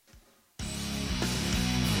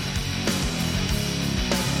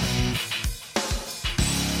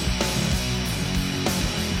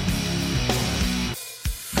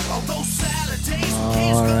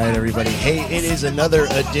It is another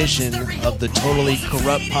edition of the Totally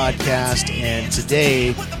Corrupt Podcast, and today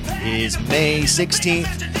is May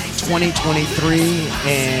 16th, 2023,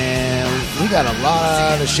 and we got a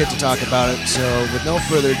lot of shit to talk about it. So with no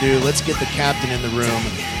further ado, let's get the captain in the room,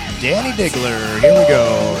 Danny Diggler. Here we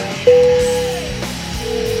go.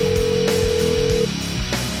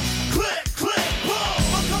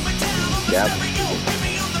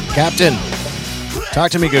 Captain,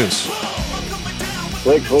 talk to me, Goose.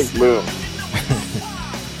 Click, click, boom.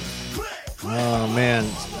 Oh, man.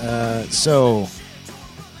 So,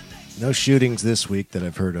 no shootings this week that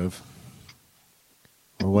I've heard of.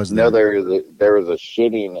 Or was there? No, there was a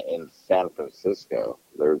shitting in San Francisco.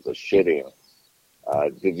 There was a shitting.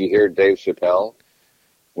 Did you hear Dave Chappelle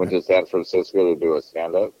went to San Francisco to do a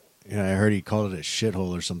stand-up? Yeah, I heard he called it a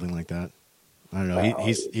shithole or something like that. I don't know.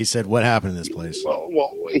 He said, what happened in this place?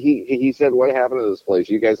 Well, he said, what happened to this place?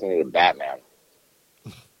 You guys need a Batman.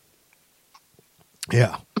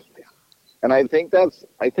 Yeah. And I think that's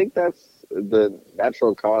the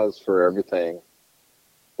natural cause for everything,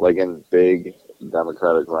 like in big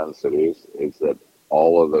Democratic run cities, is that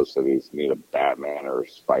all of those cities need a Batman or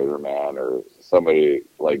Spider-Man or somebody,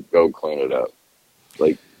 like, go clean it up.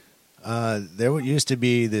 Like, there used to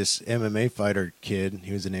be this MMA fighter kid.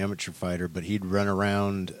 He was an amateur fighter, but he'd run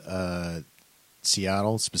around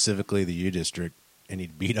Seattle, specifically the U District, and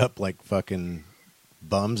he'd beat up like fucking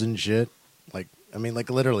bums and shit. Like, I mean, like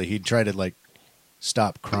literally, he'd try to like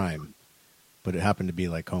stop crime, but it happened to be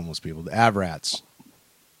like homeless people, the Avrats.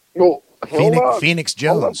 well, Phoenix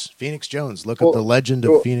Jones. Phoenix Jones. Look at the legend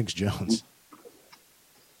of Phoenix Jones.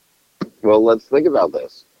 Well, let's think about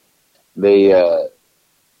this. The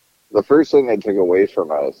first thing they took away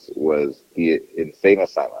from us was the insane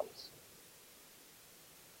asylums.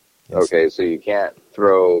 Yes. Okay, so you can't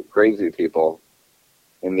throw crazy people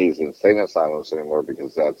in these insane asylums anymore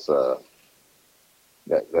because that's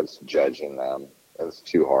judging them. That's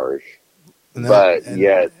too harsh. And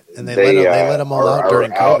Yet they let them all out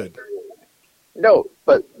during COVID. No,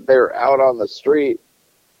 but they're out on the street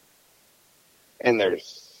and they're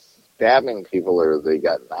stabbing people, or they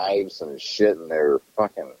got knives and shit, and they're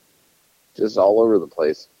fucking just all over the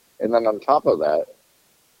place. And then on top of that,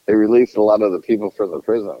 they released a lot of the people from the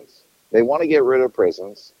prisons. They want to get rid of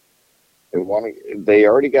prisons. They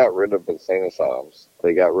already got rid of insane asylums.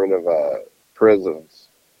 They got rid of prisons.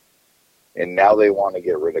 And now they want to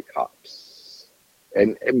get rid of cops.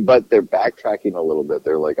 But they're backtracking a little bit.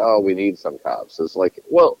 They're like, oh, we need some cops. It's like,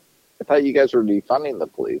 well, I thought you guys were defunding the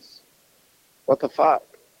police. What the fuck?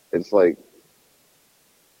 It's like,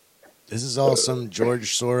 this is all some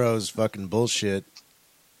George Soros fucking bullshit.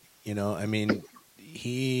 You know, I mean,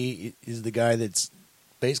 he is the guy that's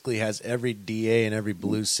basically has every DA in every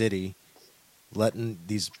blue city letting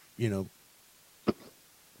these, you know,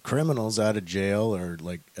 criminals out of jail, or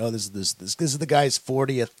like, oh, this is the guy's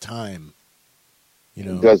 40th time. You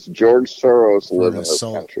know, does George Soros live in this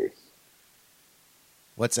country?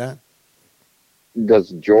 What's that?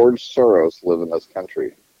 Does George Soros live in this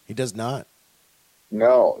country? He does not.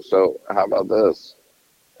 No. So how about this?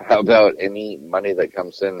 How about any money that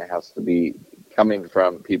comes in has to be coming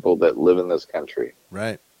from people that live in this country?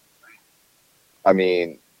 Right. I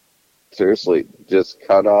mean, seriously, just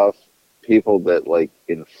cut off people that like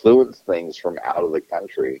influence things from out of the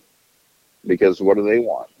country. Because what do they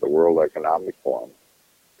want? The World Economic Forum.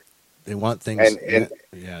 They want things.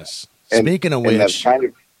 Yes. Speaking of which, that's kind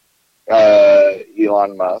of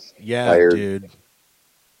Elon Musk. Yeah, hired. Dude.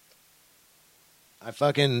 I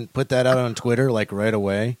fucking put that out on Twitter like right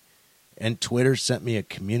away, and Twitter sent me a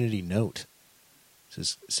community note.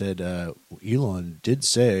 Said Elon did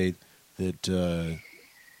say that.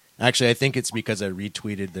 Actually, I think it's because I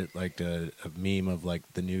retweeted that like a meme of like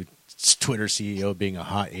the new Twitter CEO being a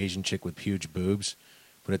hot Asian chick with huge boobs,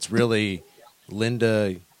 but it's really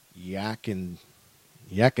Linda Yacanero,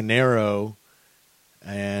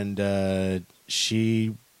 and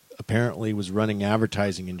she apparently was running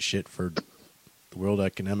advertising and shit for the World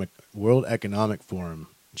Economic Forum.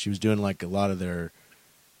 She was doing like a lot of their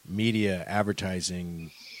media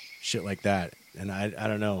advertising shit like that. And I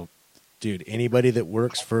don't know, dude, anybody that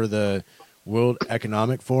works for the World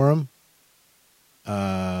Economic Forum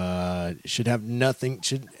should have nothing,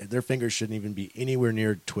 their fingers shouldn't even be anywhere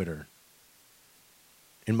near Twitter,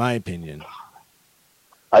 in my opinion.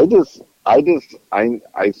 I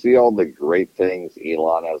see all the great things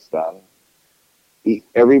Elon has done.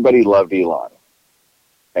 Everybody loved Elon.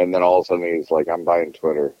 And then all of a sudden he's like, I'm buying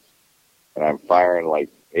Twitter. And I'm firing like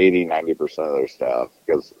 80, 90% of their staff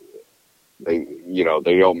because they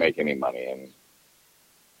don't make any money and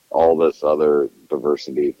all this other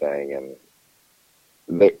diversity thing. And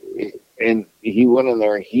they, and he went in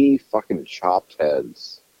there and he fucking chopped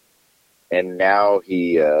heads. And now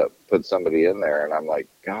he put somebody in there, and I'm like,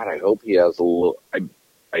 God, I hope he has a little.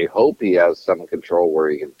 I hope he has some control where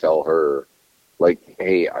he can tell her, like,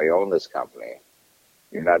 hey, I own this company.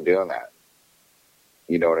 You're not doing that.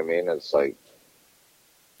 You know what I mean? It's like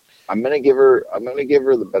I'm gonna give her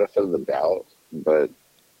the benefit of the doubt, but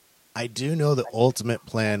I do know the ultimate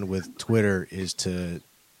plan with Twitter is to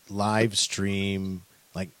live stream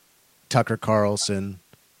like Tucker Carlson.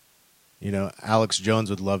 You know, Alex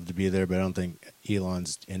Jones would love to be there, but I don't think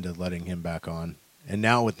Elon's into letting him back on. And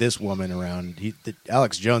now with this woman around,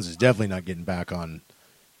 Alex Jones is definitely not getting back on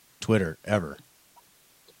Twitter ever.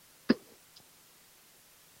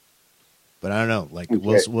 But I don't know. Like,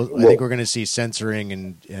 okay. I think we're going to see censoring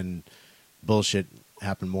and bullshit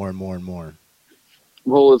happen more and more and more.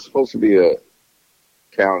 Well, it's supposed to be a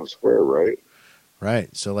town square, right?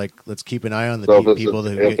 Right. So, like, let's keep an eye on the So people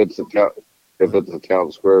if it's a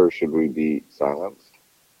town square, should we be silenced?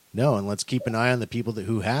 No, and let's keep an eye on the people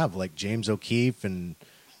who have, like James O'Keefe and,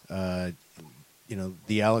 you know,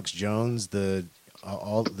 the Alex Jones,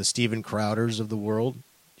 all the Steven Crowders of the world.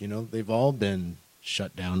 You know, they've all been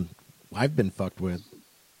shut down. I've been fucked with.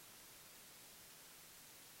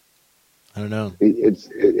 I don't know.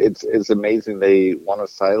 It's amazing they want to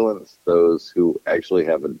silence those who actually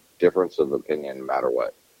have a difference of opinion, no matter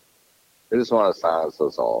what. They just want to silence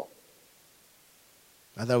us all.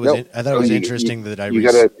 I thought it was interesting that I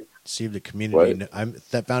received a community. I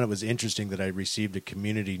found it was interesting that I received a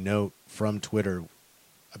community note from Twitter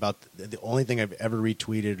about the only thing I've ever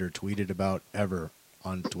retweeted or tweeted about ever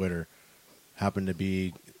on Twitter happened to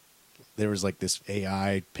be. There was like this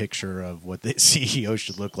AI picture of what the CEO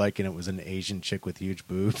should look like, and it was an Asian chick with huge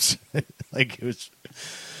boobs. Like it was,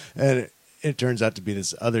 and it turns out to be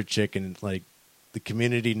this other chick, and like the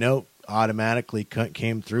community note automatically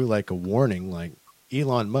came through like a warning. Like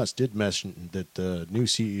Elon Musk did mention that the new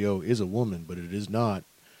CEO is a woman, but it is not.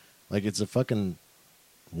 Like it's a fucking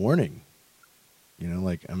warning. You know,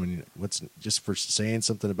 like I mean, what's just for saying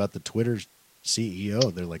something about the Twitter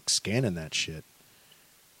CEO? They're like scanning that shit.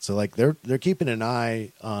 So like they're keeping an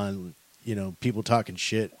eye on, you know, people talking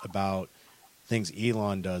shit about things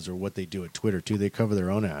Elon does or what they do at Twitter too. They cover their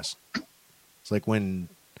own ass. It's like when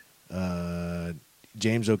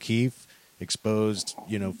James O'Keefe exposed,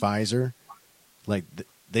 you know, Pfizer, like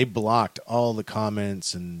they blocked all the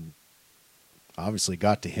comments and obviously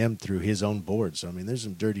got to him through his own board. So I mean, there's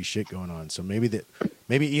some dirty shit going on. So maybe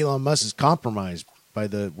Elon Musk is compromised by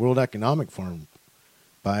the World Economic Forum,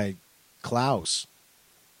 by Klaus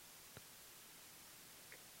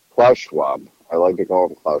Schwab. I like to call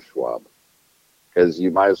him Klaus Schwab because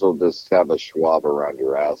you might as well just have a Schwab around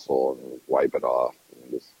your asshole and wipe it off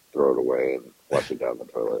and just throw it away and flush it down the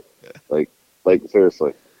toilet. Like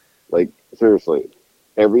seriously,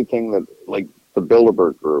 everything that like the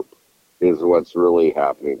Bilderberg Group is what's really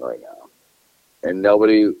happening right now, and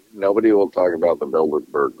nobody will talk about the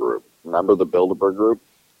Bilderberg Group. Remember the Bilderberg Group?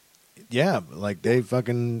 Yeah, like they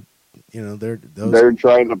fucking, you know, they're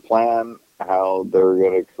trying to plan how they're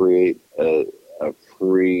going to create a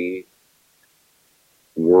free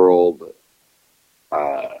world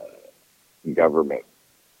government.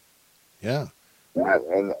 Yeah.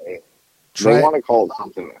 And they want to call it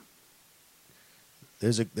something.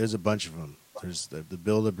 There's a bunch of them. There's the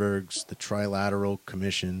Bilderbergs, the Trilateral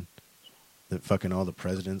Commission that fucking all the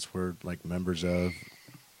presidents were like members of.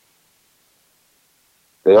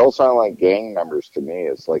 They all sound like gang members to me.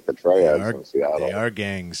 It's like the triads in Seattle. They are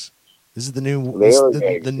gangs. This is the new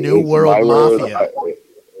new it's world mafia.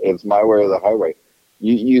 It's my way or the highway.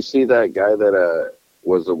 You see that guy that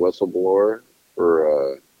was a whistleblower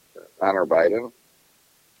for Hunter Biden?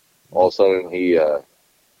 All of a sudden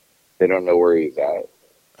they don't know where he's at.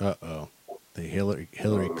 Uh-oh. The Hillary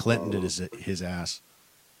Clinton did his ass.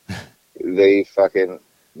 They fucking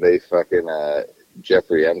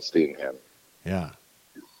Jeffrey Epstein him. Yeah.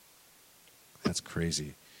 That's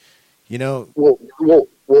crazy. You know,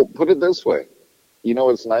 well, put it this way. You know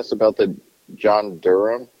what's nice about the John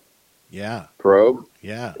Durham probe?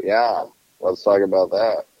 Yeah. Let's talk about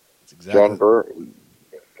that. That's exactly,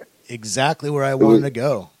 exactly where I wanted to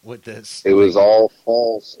go with this. It was all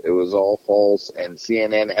false. And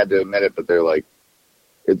CNN had to admit it, but they're like,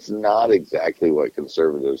 it's not exactly what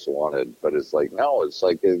conservatives wanted. But it's like, no, it's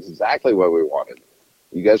like exactly what we wanted.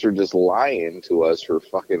 You guys are just lying to us for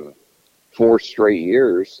fucking 4 straight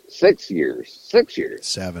years, 6 years,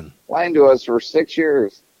 7, lying to us for 6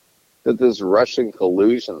 years that this Russian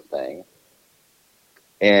collusion thing,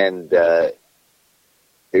 and it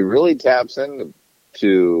really taps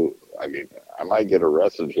into. I mean, I might get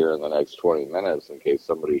arrested here in the next 20 minutes in case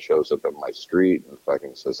somebody shows up at my street and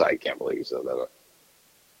fucking says, I can't believe you said that,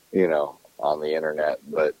 on the internet.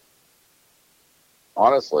 But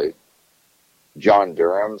honestly, John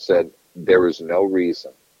Durham said there was no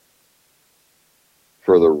reason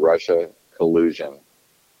for the Russia collusion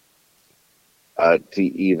to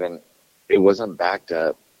even, it wasn't backed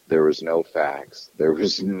up. There was no facts. There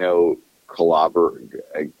was no collusion.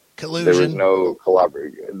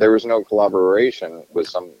 There was no collaboration with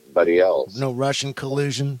somebody else. No Russian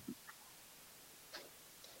collusion.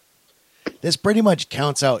 This pretty much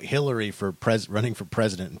counts out Hillary for running for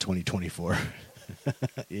president in 2024.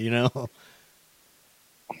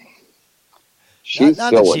 She's not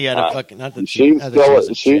still that she a had cunt. a fucking. Not that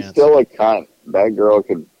She's she's still a cunt. That girl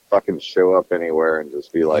could fucking show up anywhere and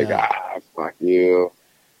just be like, fuck you.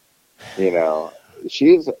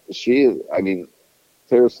 She's. I mean,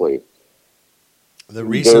 seriously. The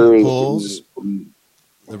recent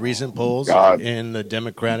polls in the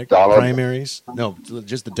Democratic primaries. No,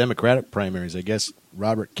 just the Democratic primaries. I guess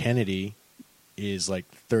Robert Kennedy is like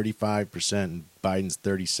 35% and Biden's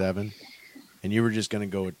 37%. And you were just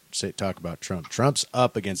going to talk about Trump. Trump's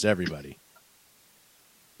up against everybody.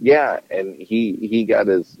 Yeah, and he got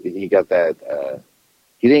that.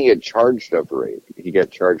 He didn't get charged of rape. He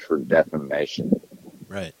got charged for defamation.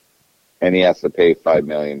 Right. And he has to pay $5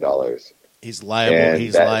 million. He's liable.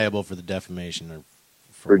 And liable for the defamation or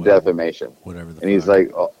for defamation. Whatever. And he's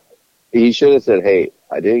like, he should have said, "Hey,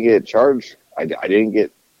 I didn't get charged. I didn't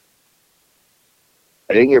get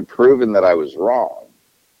proven that I was wrong.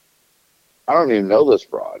 I don't even know this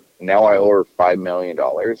broad. Now I owe her $5 million.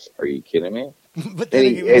 Are you kidding me?" But then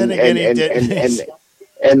again, he didn't.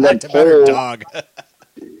 And the poll, dog.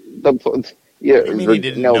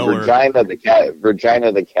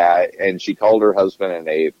 Regina the cat, and she called her husband an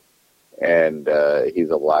ape, and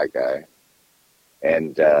he's a black guy,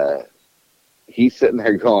 and he's sitting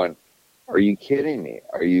there going, "Are you kidding me?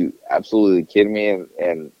 Are you absolutely kidding me?"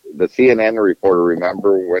 And the CNN reporter,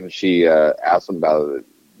 remember when she asked him about it,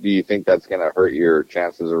 do you think that's going to hurt your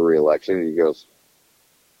chances of re-election? And he goes,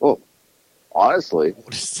 well, honestly, what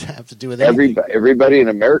does that have to do with anything? Everybody in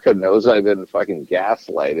America knows I've been fucking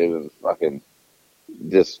gaslighted and fucking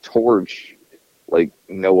just torched like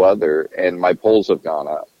no other, and my polls have gone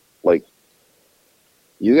up. Like,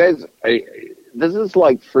 you guys, this is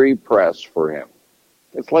like free press for him.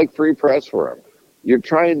 It's like free press for him. You're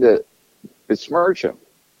trying to besmirch him.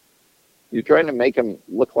 You're trying to make him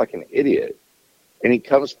look like an idiot. And he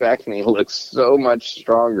comes back and he looks so much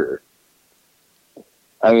stronger.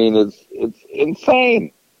 I mean, it's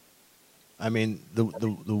insane. I mean,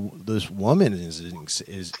 this woman is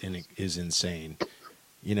insane.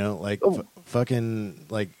 Fucking,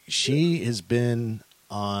 like, she has been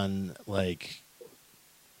on, like,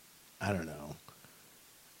 I don't know.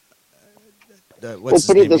 What's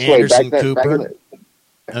his name? Anderson Cooper.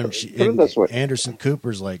 Anderson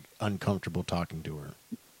Cooper's like uncomfortable talking to her.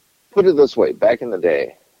 Put it this way: back in the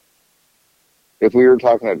day, if we were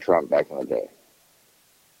talking to Trump back in the day,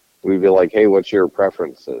 we'd be like, "Hey, what's your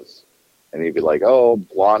preferences?" And he'd be like, "Oh,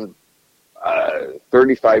 blonde,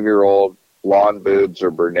 35-year-old, blonde boobs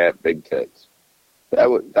or brunette, big tits." That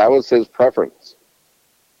was his preference.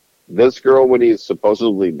 This girl, when he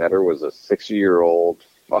supposedly met her, was a 60-year-old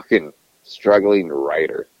fucking struggling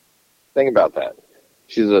writer. Think about that.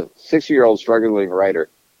 She's a 60-year-old struggling writer.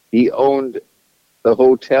 He owned the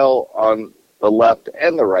hotel on the left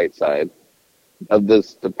and the right side of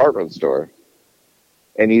this department store.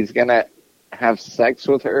 And he's going to have sex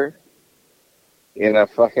with her in a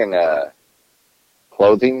fucking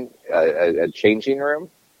clothing, a changing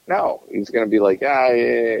room? No. He's going to be like,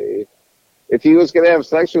 if he was going to have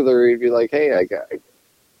sex with her, he'd be like, "Hey,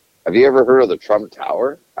 have you ever heard of the Trump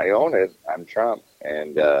Tower? I own it. I'm Trump.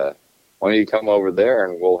 And why don't you come over there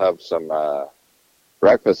and we'll have some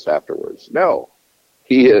breakfast afterwards?" No.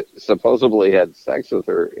 He supposedly had sex with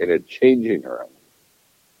her in a changing room.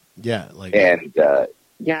 Yeah. Like, and,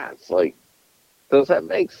 it's like, does that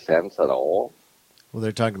make sense at all? Well,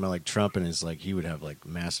 they're talking about, like, Trump and his, like, he would have, like,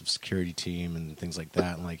 massive security team and things like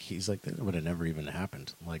that. And, like, he's like, that would have never even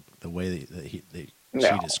happened. Like, the way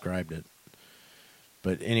she described it.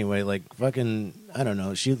 But anyway, like, fucking, I don't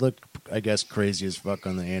know. She looked, I guess, crazy as fuck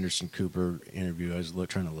on the Anderson Cooper interview. I was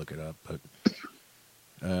trying to look it up, but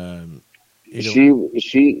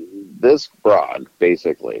this broad,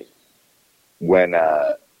 basically, when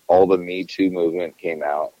all the Me Too movement came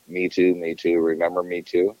out, Me Too, remember Me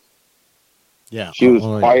Too? Yeah. She was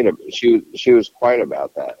she was quiet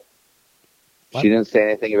about that. What? She didn't say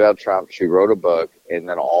anything about Trump. She wrote a book, and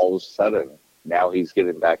then all of a sudden, now he's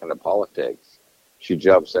getting back into politics. she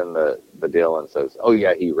jumps in the deal and says, "Oh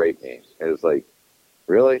yeah, he raped me." And it's like,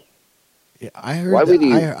 really? Yeah, I heard. Why would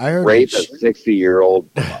he I heard rape that a 60-year-old?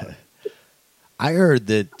 I heard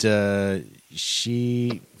that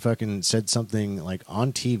she fucking said something like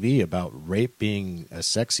on TV about rape being a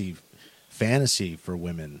sexy fantasy for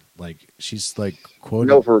women. Like she's like quoted.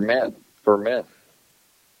 No, for men. For men.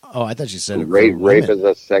 Oh, I thought she said it for Rape women. is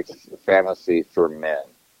a sex fantasy for men.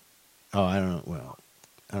 Oh, I don't know. Well,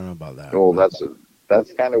 I don't know about that. Well, but-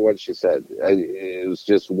 that's kind of what she said. It was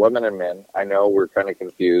just women and men. I know we're kind of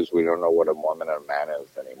confused. We don't know what a woman and a man is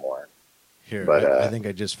anymore. Here, But, I think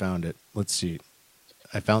I just found it. Let's see.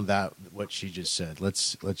 I found that what she just said.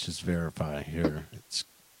 Let's just verify here. It's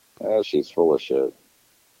She's full of shit.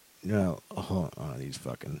 no, hold on, these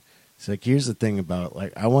fucking. It's like here's the thing about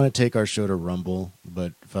like I want to take our show to Rumble,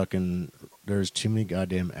 but fucking there's too many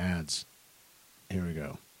goddamn ads. Here we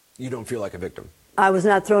go. You don't feel like a victim. I was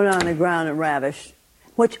not thrown on the ground and ravished.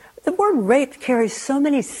 Which the word rape carries so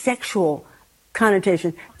many sexual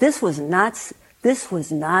connotations. This was not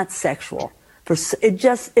sexual.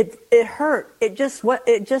 It hurt. It just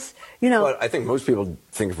But I think most people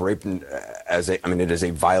think of rape as it is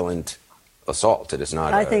a violent assault. It is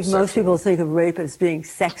not. I think most people think of rape as being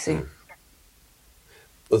sexy.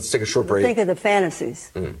 Let's take a short break. Think of the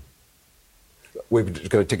fantasies. We're going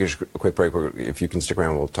to take a quick break. If you can stick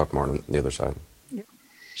around, we'll talk more on the other side.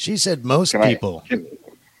 She said most Can people.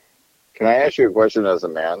 Can I ask you a question as a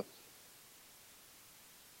man?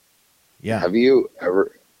 Yeah. Have you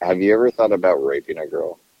ever thought about raping a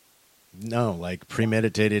girl? No, like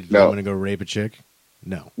premeditated. No. I'm going to go rape a chick.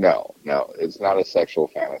 No. No, it's not a sexual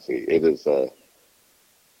fantasy. It is a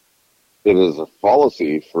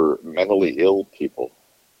fallacy for mentally ill people.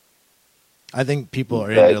 I think people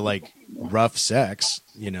are That- into like rough sex,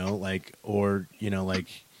 like or like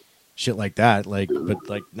shit like that, like but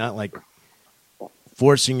like not like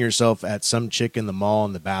forcing yourself at some chick in the mall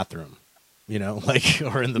in the bathroom, like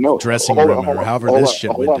or in the No, dressing hold room on, or hold on, however hold this on,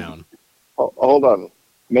 shit hold went on. down. Hold on.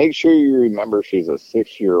 Make sure you remember she's a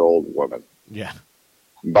 6-year-old woman. Yeah.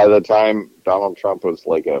 By the time Donald Trump was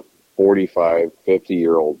like a 45,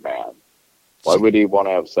 50-year-old man, why would he want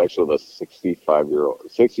to have sex with a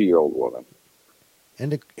 60-year-old woman?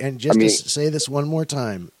 And just I mean- to say this one more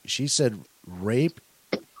time, she said rape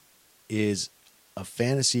is a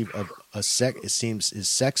fantasy of a is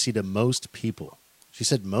sexy to most people. She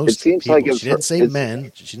said most It seems people. like it's She didn't say it's-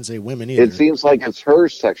 men. She didn't say women either. It seems like it's her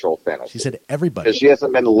sexual fantasy. She said everybody. because she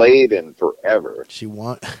hasn't been laid in forever. She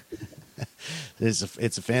want it's a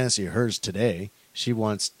fantasy of hers today. She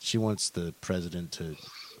wants the president to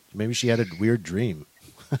maybe she had a weird dream.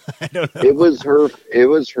 I don't know. It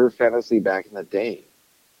was her fantasy back in the day,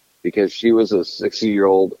 because she was a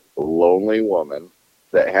 60-year-old lonely woman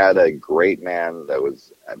that had a great man that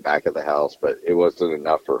was back at the house, but it wasn't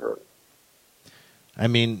enough for her. I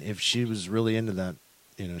mean, if she was really into that,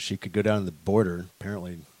 she could go down to the border.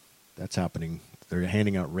 Apparently, that's happening. They're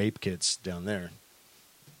handing out rape kits down there.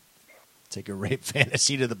 Take a rape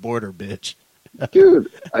fantasy to the border, bitch. Dude,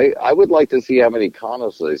 I would like to see how many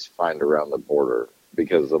condoms they find around the border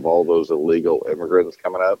because of all those illegal immigrants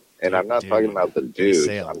coming up. And I'm not Dude, talking about the they dudes.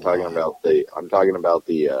 say a I'm talking lot. about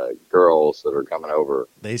the girls that are coming over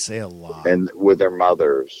They say a lot. and with their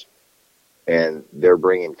mothers, and they're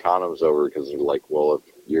bringing condoms over because they're like, well, if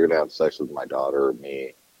you're gonna have sex with my daughter or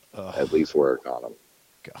me, Ugh, at least wear a condom.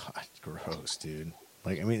 God, gross, dude.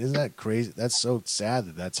 Like, I mean, isn't that crazy? That's so sad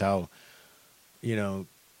that that's how, I don't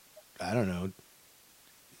know.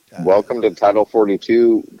 Welcome to Title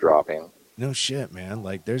 42 dropping. No shit, man.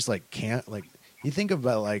 Like, there's like you think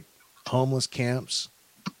about like homeless camps,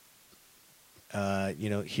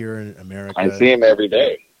 here in America. I see him every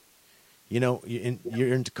day. You're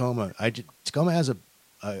in Tacoma. Tacoma has a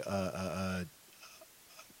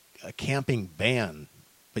camping ban,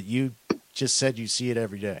 but you just said you see it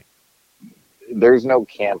every day. There's no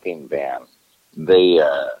camping ban. They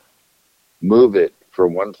move it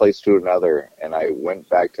from one place to another, and I went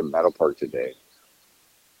back to Meadow Park today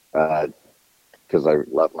because I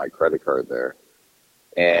left my credit card there,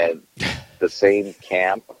 and the same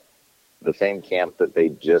camp that they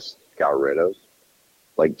just got rid of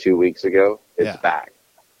like 2 weeks ago, it's Yeah. back.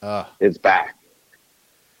 Uh, It's back.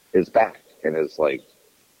 It's back, and it's like,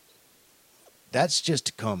 that's just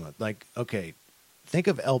Tacoma. Like, okay, think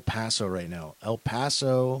of El Paso right now. El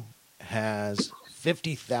Paso has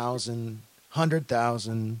 50,000,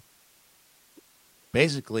 100,000,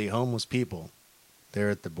 basically homeless people there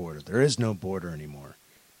at the border. There is no border anymore.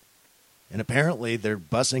 And apparently they're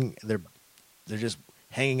just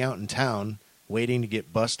hanging out in town waiting to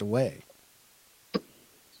get bussed away.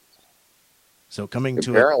 So coming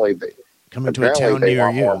to apparently coming to a town they near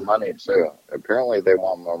want you. more money too. Apparently, they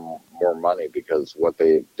want more money because what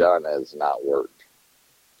they've done has not worked.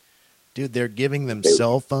 Dude, they're giving them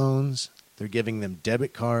cell phones. They're giving them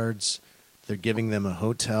debit cards. They're giving them a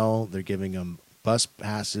hotel. They're giving them bus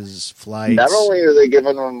passes, flights. Not only are they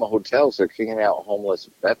giving them hotels, they're kicking out homeless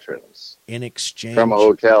veterans in exchange from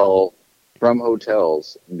hotels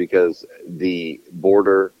because the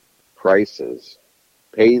border crisis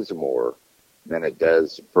pays more than it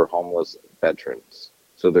does for homeless veterans.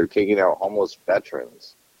 So they're kicking out homeless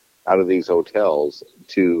veterans out of these hotels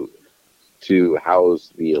to house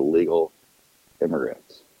the illegal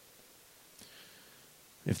immigrants.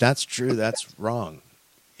 If that's true, that's wrong.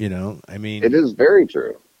 You know, I mean, it is very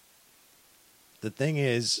true. The thing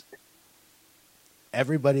is,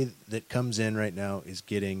 everybody that comes in right now is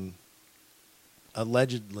getting,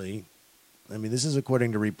 allegedly, I mean, this is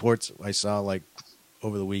according to reports I saw like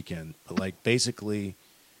over the weekend, but like basically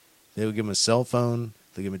they would give them a cell phone,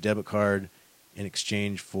 they give them a debit card in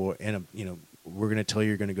exchange for, and we're going to tell you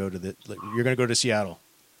you're going to go to Seattle.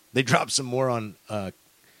 They dropped some more on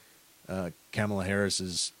Kamala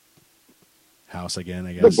Harris's house again,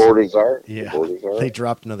 I guess. The borders are. Yeah. The borders are. They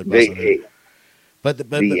dropped another bus on her. But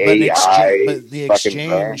the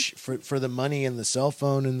exchange for the money and the cell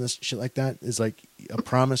phone and this shit like that is like a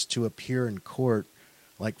promise to appear in court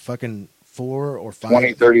like fucking 4 or 5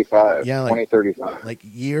 2035. Yeah, like 2035. Like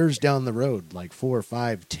years down the road, like 4 or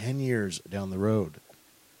 5, 10 years down the road.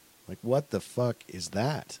 Like what the fuck is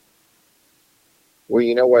that? Well,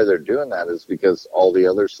 you know why they're doing that is because all the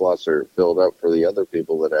other slots are filled up for the other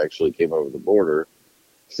people that actually came over the border.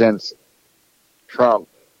 Since Trump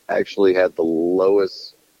actually had the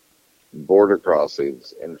lowest border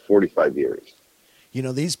crossings in 45 years. You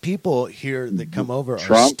know, these people here that come over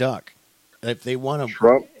are stuck. If they want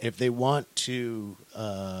to,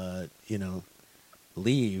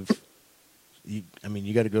 leave, you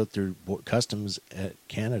got to go through customs at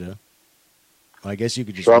Canada. I guess you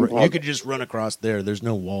could just run across there. There's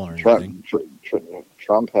no wall or anything.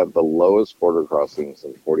 Trump had the lowest border crossings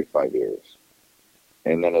in 45 years.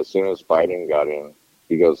 And then as soon as Biden got in,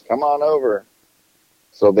 he goes, come on over.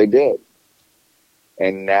 So they did.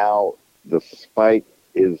 And now the spike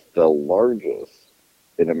is the largest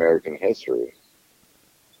in American history.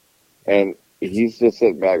 And he's just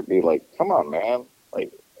sitting back and be like, come on, man.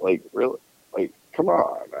 Like really? Like, come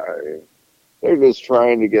on. They're just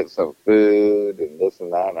trying to get some food and this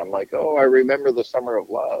and that. And I'm like, oh, I remember the Summer of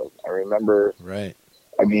Love. I remember. Right.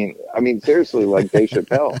 I mean, seriously, like Dave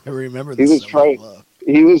Chappelle. I remember the Summer of Love.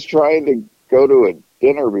 He was trying to go to a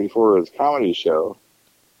dinner before his comedy show,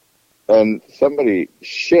 and somebody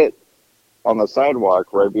shit on the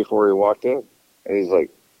sidewalk right before he walked in. And he's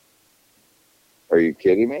like, are you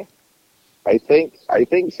kidding me? I think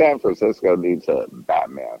San Francisco needs a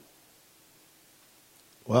Batman.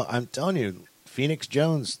 Well, I'm telling you, Phoenix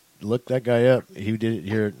Jones, look that guy up. He did it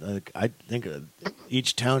here. I think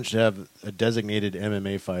each town should have a designated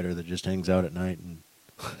MMA fighter that just hangs out at night. And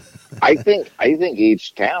I think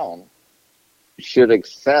each town should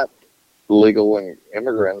accept legal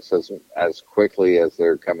immigrants as quickly as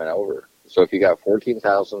they're coming over. So if you got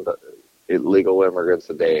 14,000 illegal immigrants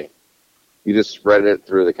a day, you just spread it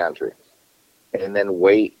through the country, and then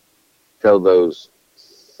wait till those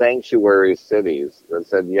sanctuary cities that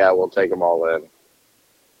said, yeah, we'll take them all in,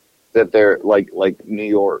 that they're like New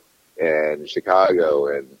York and Chicago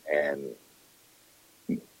and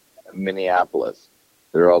Minneapolis.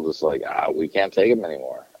 They're all just like, we can't take them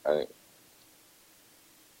anymore.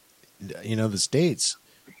 The states,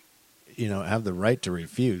 have the right to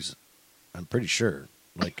refuse. I'm pretty sure.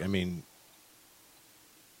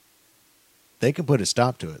 They can put a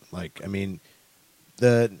stop to it.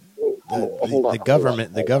 The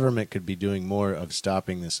government could be doing more of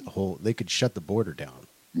stopping this whole. They could shut the border down.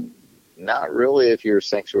 Not really if you're a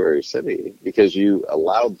sanctuary city, because you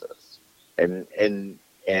allowed this. And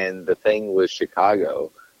the thing with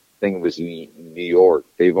Chicago, thing was New York.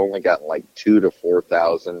 They've only gotten like 2,000 to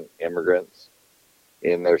 4,000 immigrants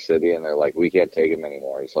in their city, and they're like, we can't take them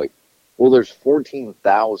anymore. It's like, well, there's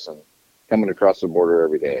 14,000 coming across the border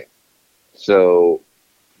every day. So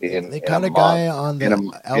in a month,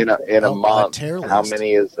 how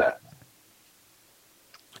many is that?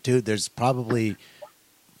 Dude, there's probably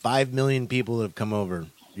 5 million people that have come over,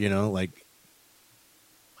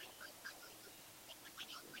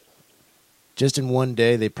 just in one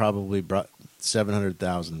day, they probably brought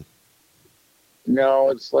 700,000. No,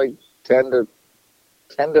 it's like 10 to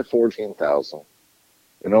 14,000.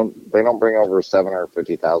 They don't bring over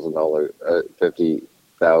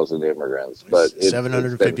 50,000 immigrants, but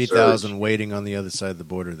 750,000 waiting on the other side of the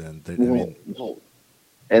border. Then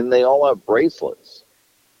And they all have bracelets.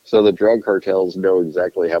 So the drug cartels know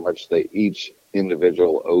exactly how much each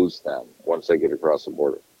individual owes them once they get across the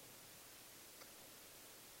border.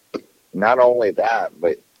 Not only that,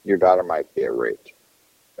 but your daughter might get raped.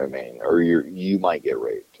 I mean, or you might get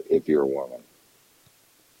raped if you're a woman.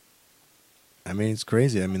 I mean, it's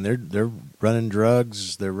crazy. I mean, they're running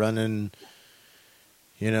drugs. They're running,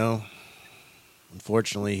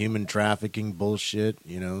 unfortunately, human trafficking bullshit.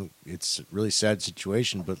 It's a really sad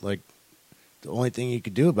situation. But like, the only thing you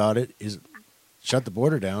could do about it is shut the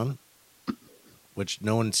border down, which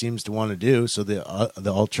no one seems to want to do. So the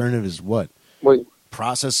alternative is what? Wait.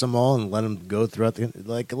 Process them all and let them go throughout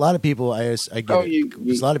like a lot of people. I get it.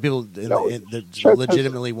 There's a lot of people that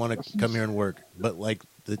legitimately want to come here and work, but like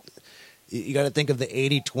you got to think of the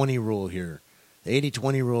 80-20 rule here. The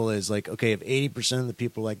 80-20 rule is like, okay, if 80% of the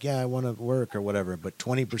people are like, yeah, I want to work or whatever, but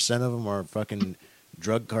 20% of them are fucking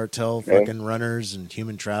drug cartel fucking runners and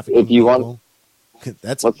human trafficking if you people.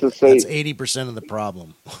 That's 80% of the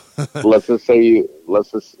problem. let's just say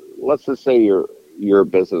you're a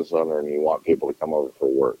business owner and you want people to come over for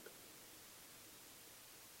work.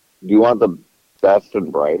 Do you want the best and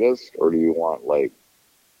brightest, or do you want like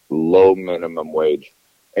low minimum wage?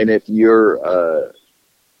 And if you're a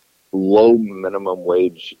low minimum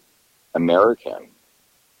wage American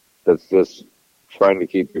that's just trying to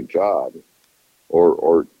keep your job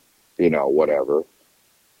or whatever,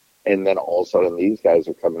 and then all of a sudden these guys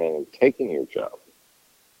are coming in and taking your job.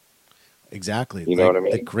 Exactly. You know what I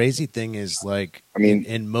mean? The crazy thing is, like, I mean,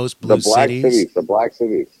 in most blue cities, the black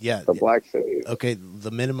cities. Yeah. The black cities. Okay,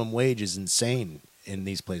 the minimum wage is insane in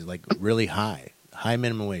these places, like really high. High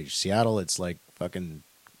minimum wage. Seattle, it's like fucking,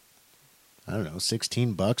 I don't know,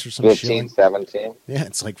 $16 or some 15, shit. 17. Yeah,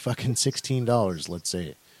 it's like fucking $16, let's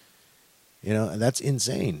say. And that's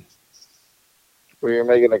insane. Well, you're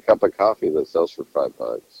making a cup of coffee that sells for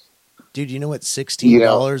 $5. Dude, you know what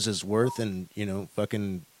 $16 is worth in,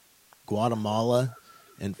 fucking Guatemala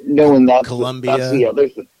and Colombia?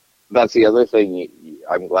 That's the other thing.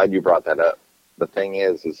 I'm glad you brought that up. The thing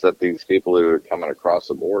is that these people who are coming across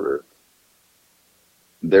the border,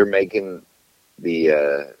 they're making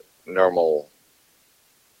the normal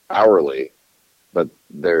hourly, but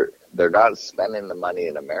they're not spending the money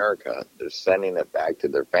in America. They're sending it back to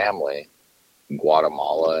their family in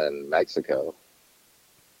Guatemala and Mexico,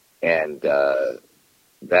 and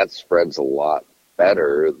that spreads a lot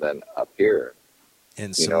better than up here.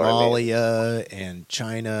 And Somalia and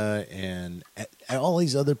China and all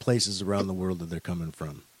these other places around the world that they're coming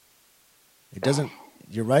from. It doesn't.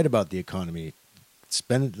 You're right about the economy.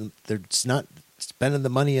 They're not spending the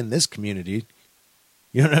money in this community.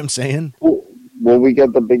 You know what I'm saying? Well, we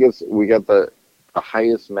got the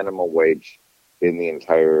highest minimum wage in the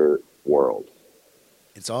entire world.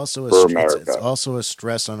 It's also it's also a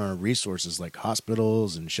stress on our resources, like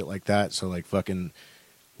hospitals and shit like that. So like fucking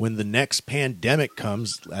when the next pandemic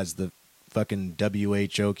comes, as the fucking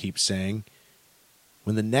WHO keeps saying,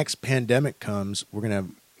 when the next pandemic comes, we're gonna have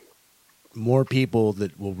more people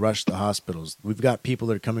that will rush the hospitals. We've got people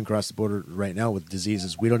that are coming across the border right now with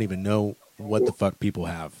diseases we don't even know what the fuck people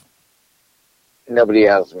have. Nobody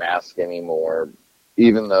has masks anymore,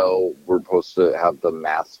 even though we're supposed to have the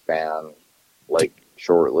mask ban like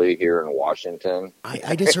shortly here in Washington.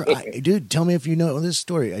 I just heard, dude, tell me if you know this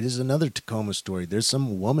story. This is another Tacoma story. There's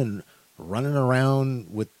some woman running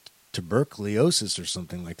around with tuberculosis or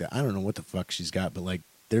something like that. I don't know what the fuck she's got, but like,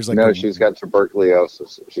 there's like she's got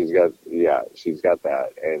tuberculosis. She's got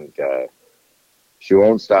that, and she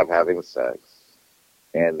won't stop having sex.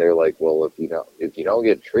 And they're like, well, if you don't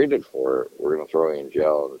get treated for it, we're gonna throw you in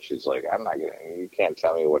jail. And she's like, you can't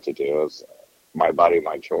tell me what to do. It's my body,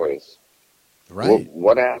 my choice. Right.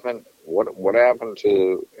 What happened? What happened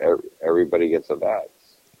to everybody gets a vax?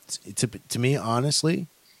 To me, honestly,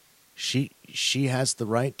 she has the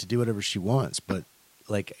right to do whatever she wants, but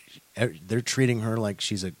like they're treating her like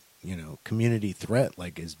she's a community threat,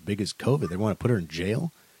 like as big as COVID. They want to put her in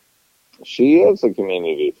jail. She is a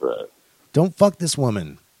community threat. Don't fuck this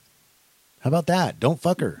woman. How about that? Don't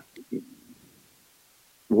fuck her.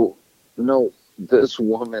 Well, no, this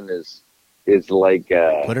woman is like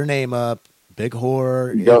put her name up. Big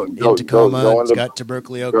whore in Tacoma. It's got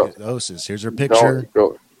tuberculosis. Here's her picture.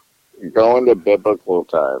 Go into biblical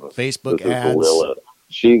times. Facebook ads. Lilith.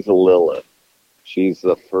 She's Lilith. She's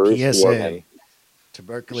the first PSA. woman.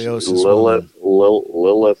 Tuberculosis.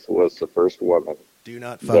 Lilith was the first woman. Do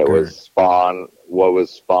not fuck her. What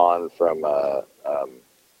was spawned from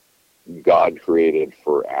God created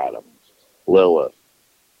for Adam. Lilith.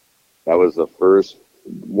 That was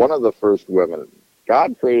one of the first women.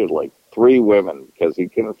 God created like 3 women because he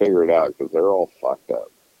couldn't figure it out because they're all fucked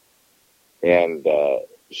up. and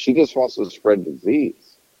she just wants to spread disease.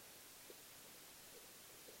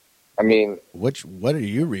 I mean, what are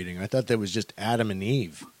you reading? I thought that was just Adam and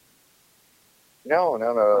Eve. No.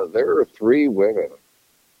 There are 3 women.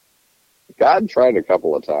 God tried a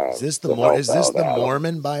couple of times. Is this the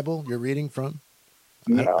Mormon Bible you're reading from?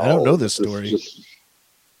 No, I don't know this story.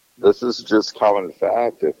 This is just common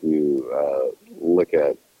fact. If you look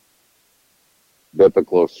at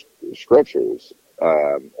biblical scriptures,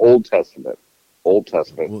 Old Testament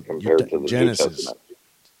compared to the Genesis. New Testament.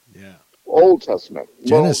 Yeah. Old Testament.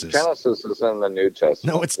 Genesis. Well, Genesis is in the New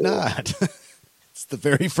Testament. No, it's not. It's the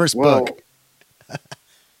very first book.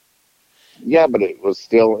 Yeah, but it was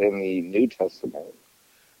still in the New Testament.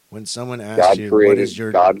 When someone asks you, what is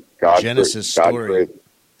your Genesis story?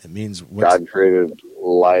 It means God created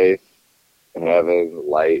life, heaven,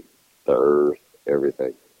 light, the earth,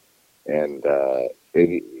 everything. And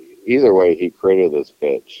either way, he created this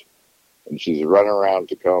bitch. And she's running around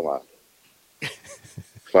Tacoma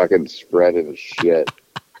fucking spreading shit.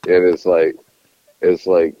 It's like,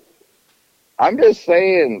 I'm just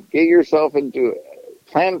saying, get yourself into a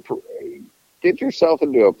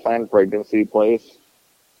planned pregnancy place,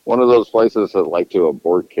 one of those places that like to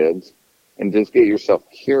abort kids, and just get yourself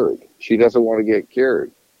cured. She doesn't want to get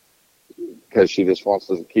cured because she just wants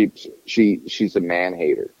to keep. She's a man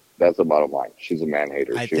hater. That's the bottom line. She's a man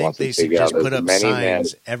hater. I think they should just put up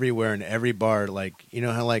signs everywhere in every bar. Like, you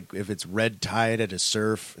know how, like, if it's red tide at a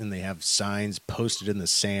surf and they have signs posted in the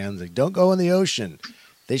sands, like, don't go in the ocean.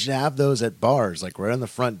 They should have those at bars, like right on the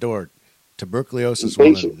front door. Tuberculosis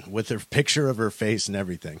woman with her picture of her face and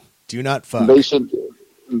everything. Do not fuck. They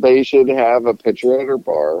should have a picture at her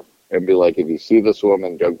bar and be like, if you see this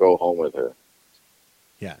woman, don't go home with her.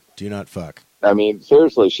 Yeah, do not fuck. I mean,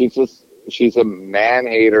 seriously, she's a man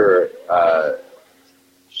hater.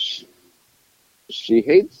 She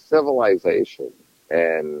hates civilization,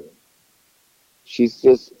 and she's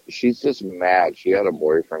just mad. She had a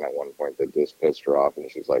boyfriend at one point that just pissed her off, and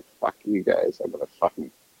she's like, "Fuck you guys! I'm gonna fucking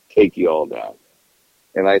take you all down."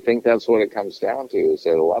 And I think that's what it comes down to, is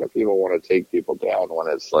that a lot of people want to take people down when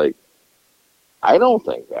it's like, I don't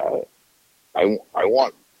think that. I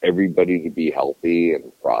want everybody to be healthy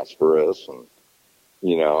and prosperous, and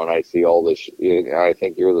and I see all this, and I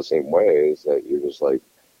think you're the same way, is that you're just like,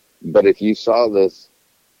 but if you saw this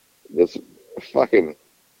fucking,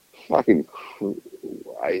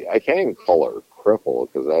 I can't even call her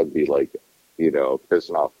cripple, because that'd be like,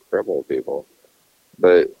 pissing off cripple people.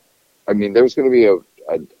 But, I mean, there's going to be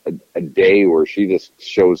a day where she just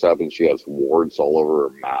shows up and she has warts all over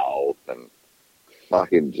her mouth and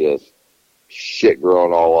fucking just shit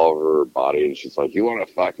growing all over her body, and she's like, "You want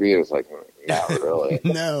to fuck me?" And it's like, not really.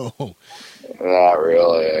 No. Not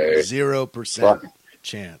really. 0%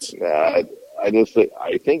 chance. I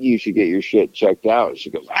think you should get your shit checked out. She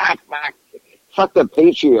goes, fuck the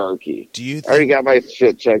patriarchy. I already got my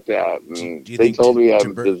shit checked out. And they told me I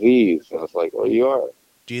have disease. And I was like, well, you are.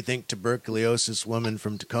 Do you think tuberculosis woman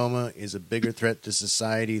from Tacoma is a bigger threat to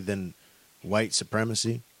society than white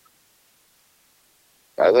supremacy?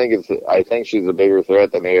 I think she's a bigger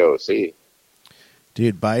threat than AOC.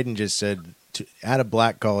 Dude, Biden just said, at a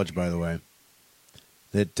black college, by the way,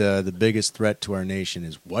 that the biggest threat to our nation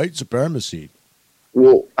is white supremacy.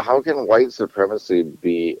 Well, how can white supremacy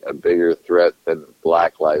be a bigger threat than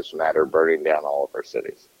Black Lives Matter burning down all of our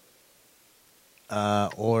cities?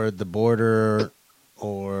 Or the border,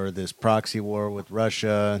 or this proxy war with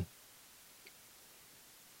Russia.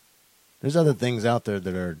 There's other things out there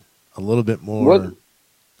that are a little bit more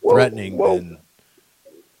threatening than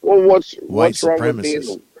what's white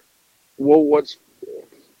supremacists.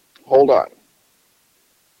 Hold on.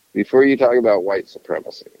 Before you talk about white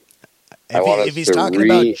supremacy, if he's talking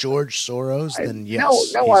about George Soros, then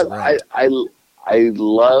yes. I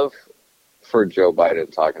love for Joe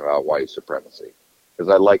Biden talking about white supremacy, because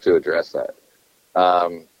I'd like to address that.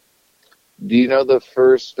 Do you know the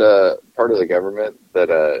first part of the government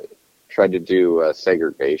that tried to do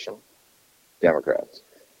segregation? Democrats.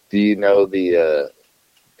 Do you know the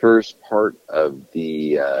first part of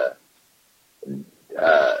the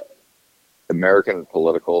American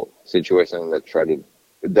political situation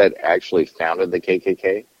that actually founded the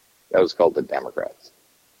KKK? That was called the Democrats.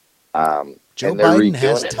 Joe Biden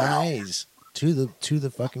has ties to the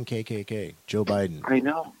fucking KKK. Joe Biden. I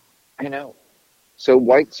know. So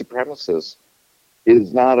white supremacist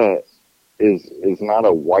is not a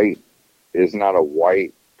white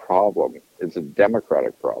problem. It's a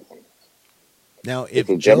Democratic problem. Now, if it's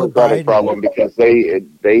a Democratic problem because they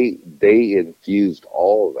infused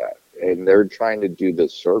all of that, and they're trying to do the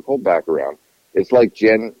circle back around. It's like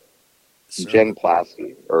Jen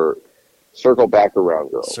Plasky, or Circle Back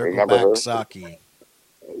Around girl. Circle Remember back, her? Saki.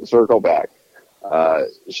 Circle Back.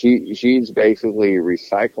 She's basically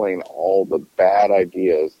recycling all the bad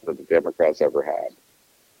ideas that the Democrats ever had.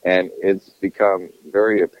 And it's become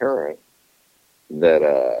very apparent that,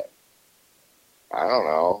 I don't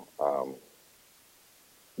know,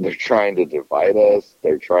 they're trying to divide us.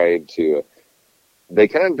 They kind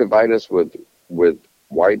of divide us with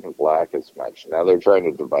white and black as much. Now they're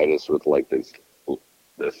trying to divide us with like this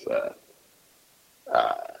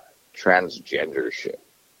transgender shit.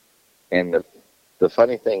 And the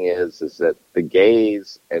funny thing is that the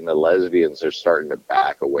gays and the lesbians are starting to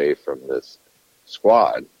back away from this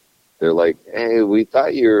squad. They're like, hey, we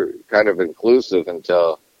thought you were kind of inclusive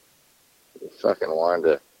until you fucking wanted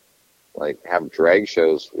to like have drag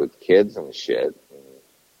shows with kids and shit.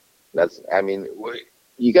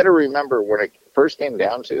 You got to remember when it first came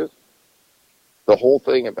down to the whole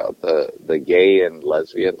thing about the gay and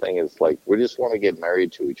lesbian thing is like, we just want to get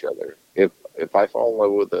married to each other. If I fall in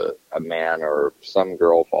love with a man or some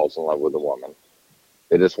girl falls in love with a woman,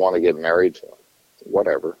 they just want to get married to them.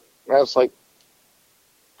 Whatever. And it's like,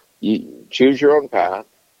 you choose your own path.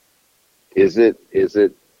 Does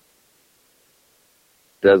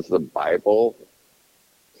the Bible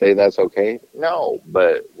say that's okay? No,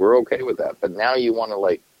 but we're okay with that. But now you want to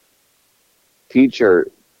like teach your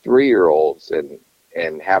 3-year-olds and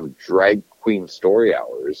have drag queen story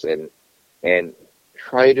hours and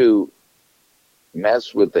try to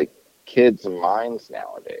mess with the kids' minds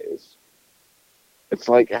nowadays. It's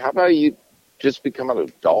like, how about you just become an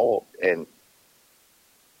adult and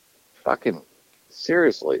fucking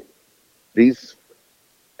seriously,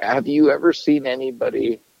 have you ever seen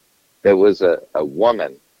anybody that was a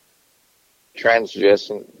woman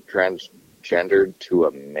transgendered to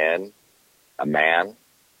a man,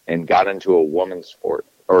 and got into a woman's sport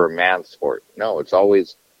or a man's sport? No, it's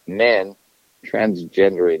always men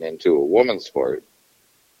transgendering into a woman's sport,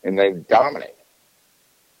 and they dominate.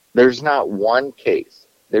 There's not one case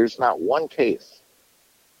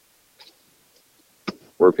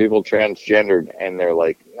where people transgendered and they're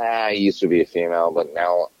like, nah, I used to be a female, but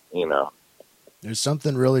now, you know. There's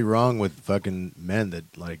something really wrong with fucking men that,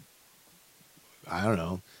 like, I don't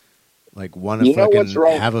know, like want to fucking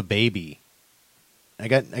have a baby. I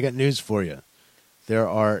got news for you. There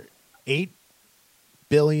are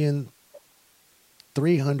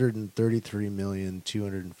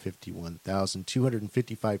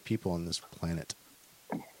 8,333,251,255 people on this planet.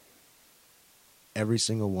 Every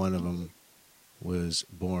single one of them was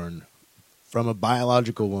born from a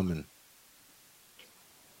biological woman.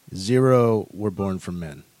 0 were born from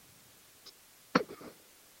men.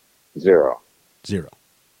 0.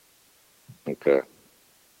 Okay.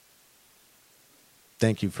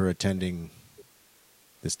 Thank you for attending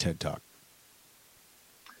this TED Talk.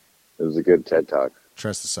 It was a good TED Talk.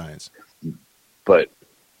 Trust the science. But,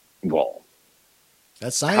 well.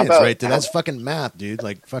 That's science right there. That's fucking math, dude.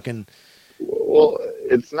 Like fucking. Well,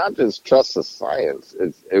 it's not just trust the science.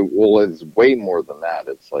 It's way more than that.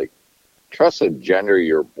 It's like trust the gender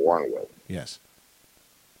you're born with. Yes.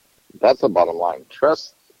 That's the bottom line.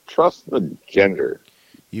 Trust the gender.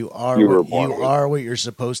 You are what you're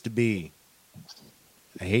supposed to be.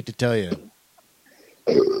 I hate to tell you.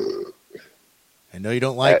 I know you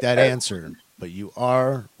don't like that answer, but you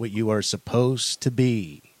are what you are supposed to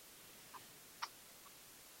be.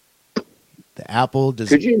 The apple does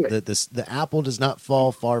the apple does not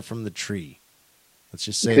fall far from the tree. Let's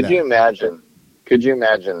just say that. Could you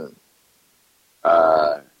imagine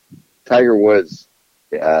Tiger Woods,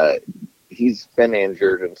 he's been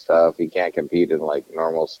injured and stuff. He can't compete in like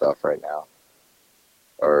normal stuff right now.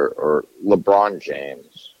 Or LeBron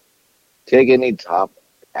James. Take any top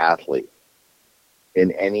athlete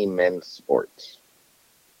in any men's sports.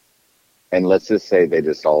 And let's just say they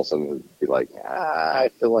just all of a sudden be like,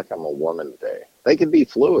 I feel like I'm a woman today. They could be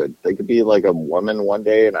fluid. They could be like a woman one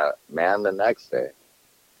day and a man the next day.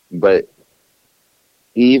 But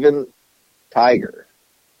even Tiger,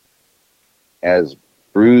 as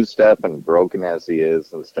bruised up and broken as he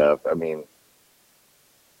is and stuff, I mean,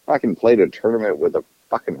 fucking played a tournament with a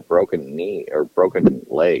fucking broken knee or broken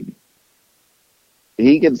leg.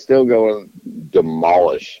 He can still go and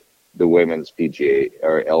demolish the women's PGA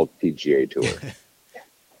or LPGA tour.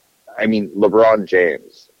 I mean, LeBron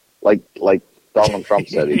James, like Donald Trump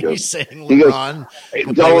said, he goes. You're saying LeBron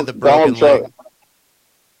could play with a broken leg?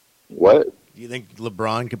 What? Do you think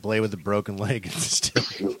LeBron could play with a broken leg and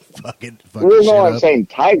still fucking well, no, I'm saying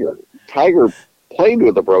Tiger. Tiger played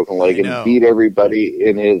with a broken leg and beat everybody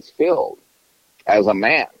in his field as a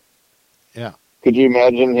man. Yeah. Could you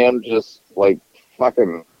imagine him just like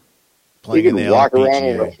fucking playing in the walk around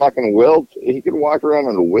in a LPGA. fucking He could walk around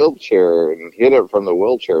in a wheelchair and hit it from the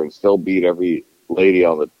wheelchair and still beat every lady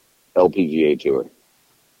on the LPGA tour.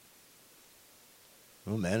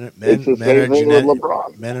 Well, It's the same thing with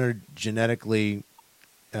LeBron. Men are genetically,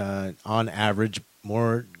 on average,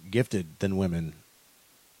 more gifted than women.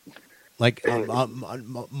 Like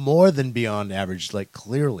more than beyond average. Like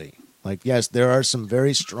clearly, like yes, there are some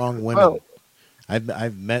very strong women. Well,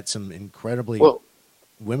 I've met some incredibly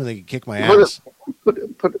women that can kick my put ass.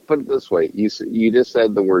 it this way: you just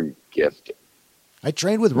said the word gifted. I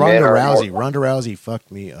trained with Ronda Rousey. Ronda Rousey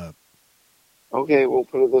fucked me up. Okay, we'll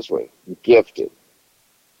put it this way: gifted.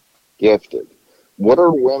 What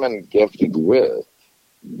are women gifted with?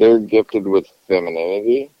 They're gifted with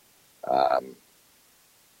femininity.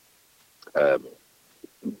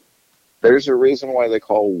 There's a reason why they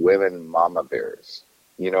call women mama bears.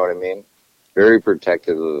 You know what I mean? Very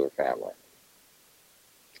protective of their family.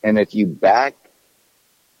 And if you back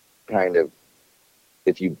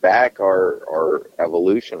our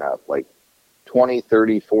evolution up like 20,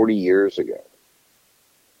 30, 40 years ago,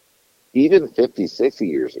 even 50, 60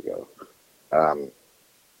 years ago,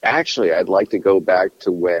 actually, I'd like to go back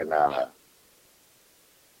to when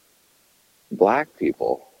black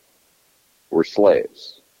people were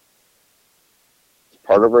slaves.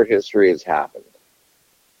 Part of our history has happened.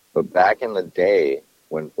 But back in the day,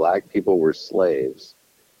 when black people were slaves,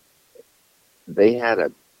 they had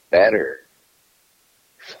a better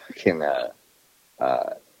fucking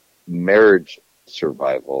marriage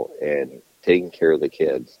survival and taking care of the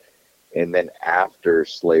kids. And then after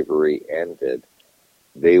slavery ended,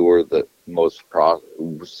 they were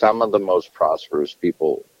some of the most prosperous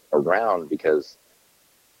people around because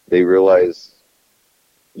they realized,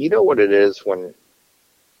 you know what it is when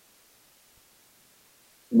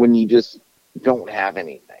you just don't have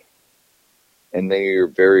anything, and then you're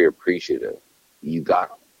very appreciative. You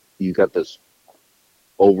got this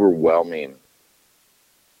overwhelming.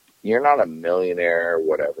 You're not a millionaire or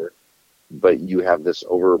whatever, but you have this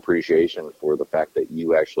over appreciation for the fact that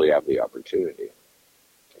you actually have the opportunity.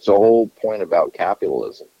 So the whole point about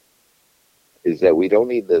capitalism is that we don't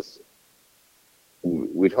need this.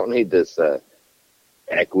 We don't need this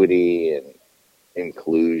equity and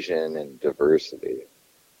inclusion and diversity.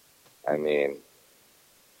 I mean,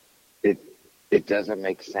 it doesn't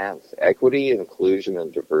make sense. Equity, inclusion,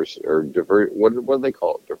 and diversity, or what do they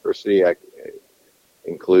call it? Diversity,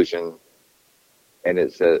 inclusion, and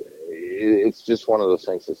it's just one of those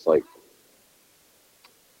things. It's like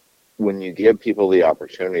when you give people the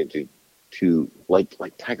opportunity to like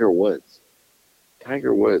Tiger Woods.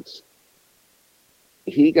 Tiger Woods,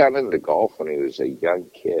 he got into golf when he was a young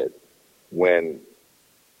kid, when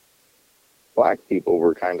black people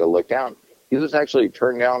were kind of looked down. He was actually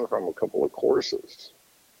turned down from a couple of courses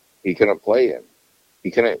he couldn't play in.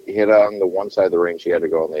 He couldn't hit on the one side of the range. He had to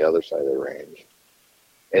go on the other side of the range.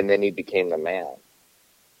 And then he became the man.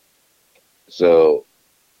 So,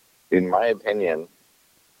 in my opinion,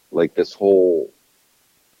 like this whole,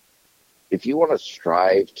 if you want to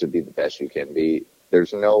strive to be the best you can be,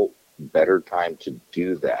 there's no better time to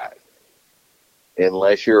do that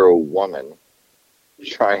unless you're a woman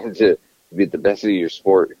trying to be the best of your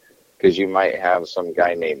sport, because you might have some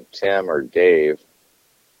guy named Tim or Dave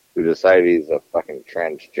who decided he's a fucking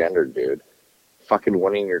transgender dude fucking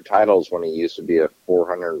winning your titles when he used to be a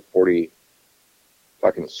 440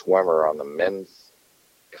 fucking swimmer on the men's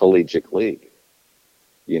collegiate league.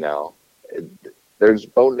 You know, there's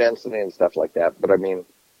bone density and stuff like that, but I mean,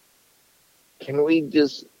 can we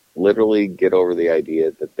just literally get over the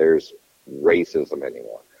idea that there's racism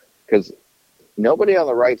anymore? Because nobody on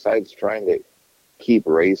the right side is trying to keep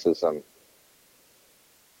racism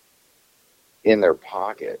in their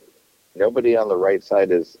pocket. Nobody on the right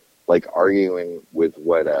side is like arguing with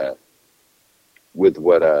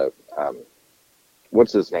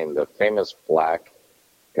what's his name? The famous black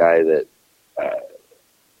guy that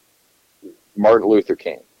Martin Luther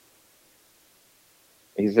King.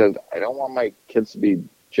 He said, "I don't want my kids to be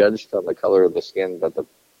judged on the color of the skin, but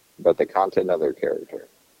the content of their character."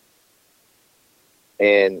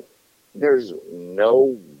 And there's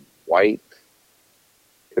no white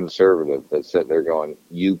conservative that's sitting there going,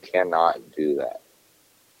 "You cannot do that."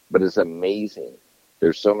 But it's amazing.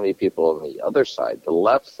 There's so many people on the other side, the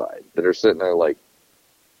left side, that are sitting there like,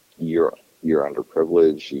 "You're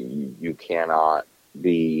underprivileged. You cannot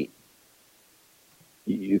be.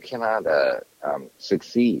 You cannot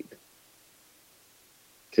succeed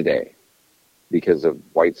today because of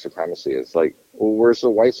white supremacy." It's like, well, where's the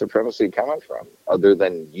white supremacy coming from, other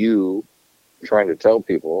than you trying to tell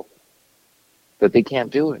people that they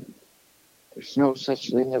can't do it? There's no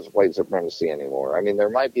such thing as white supremacy anymore. I mean, there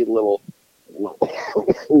might be little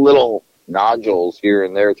nodules here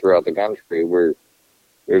and there throughout the country where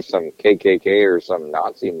there's some KKK or some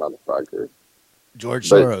Nazi motherfucker. George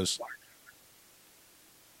Soros.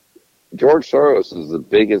 George Soros is the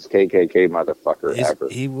biggest KKK motherfucker ever.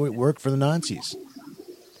 He worked for the Nazis.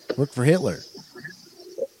 Worked for Hitler.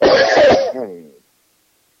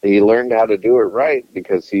 He learned how to do it right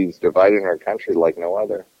because he's dividing our country like no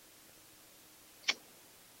other.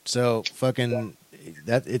 So fucking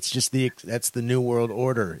that's the new world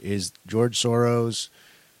order is George Soros,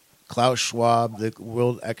 Klaus Schwab, the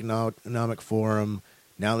World Economic Forum.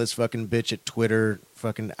 Now this fucking bitch at Twitter,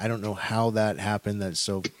 fucking, I don't know how that happened. That's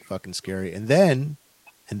so fucking scary. And then,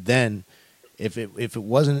 if it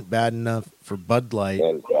wasn't bad enough for Bud Light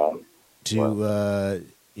to,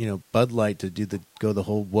 Bud Light to go the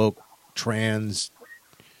whole woke trans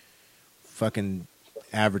fucking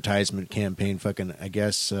advertisement campaign, fucking, I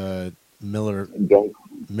guess, Miller Don't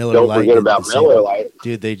Lite forget about Miller Lite.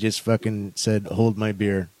 Dude, they just fucking said, "Hold my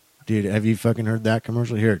beer." Dude, have you fucking heard that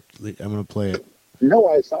commercial? Here, I'm gonna play it. No,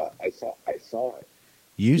 I saw it.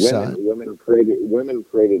 You saw it? Women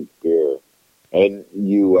created beer, and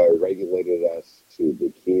you regulated us to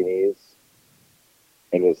bikinis,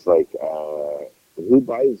 and it's like, who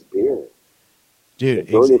buys beer? Dude,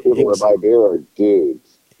 the majority of people that buy beer are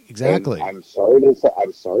dudes. Exactly. And I'm sorry to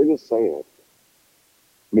say it.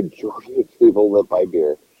 Majority of people that buy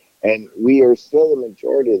beer, and we are still the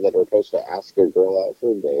majority that are supposed to ask a girl out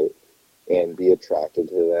for a date and be attracted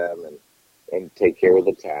to them and take care of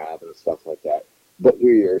the tab and stuff like that. But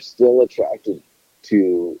we are still attracted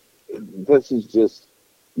to, this is just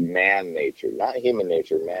man nature, not human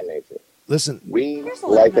nature, man nature. Listen, we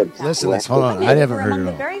like a listen. Hold on, I haven't heard it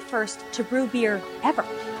all. The very first to brew beer ever,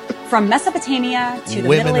 from Mesopotamia to the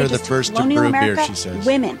women Middle are Ages the first to colonial to brew America, beer, she says.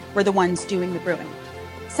 Women were the ones doing the brewing.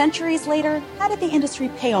 Centuries later, how did the industry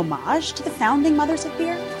pay homage to the founding mothers of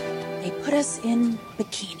beer? They put us in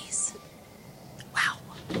bikinis. Wow.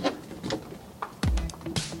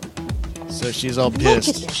 So she's all Look at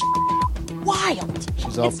pissed. this. Wild.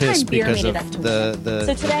 She's all It's time pissed beer because made of it up to the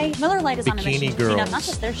So today, Miller Lite is on a mission bikini to clean up girls not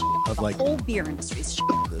just their of the like whole beer industry's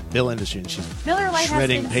the bill industry, and she's Miller Lite has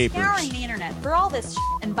shredding been papers. scouring the internet for all this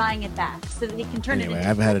and buying it back so that they can turn Anyway, it into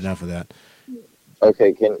I've had enough of that.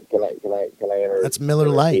 Okay, can I enter? That's Miller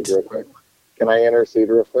Lite. Real quick? Can I intercede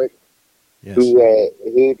real quick? Yes.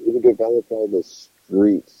 Who developed all the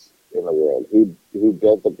streets in the world? Who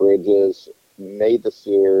built the bridges, made the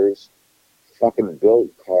sewers, fucking built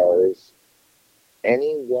cars?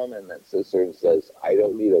 Any woman that sits there and says, "I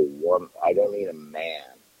don't need a woman, I don't need a man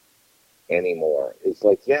anymore," it's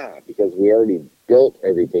like, yeah, because we already built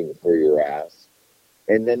everything for your ass,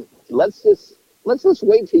 and then let's just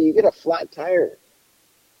wait till you get a flat tire.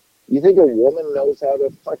 You think a woman knows how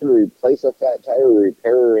to fucking replace a flat tire or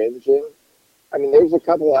repair her engine? I mean, there's a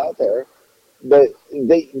couple out there, but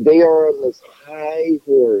they are on this high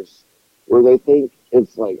horse where they think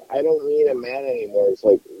it's like, I don't need a man anymore. It's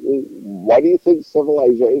like, why do you think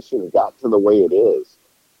civilization got to the way it is?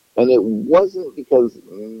 And it wasn't because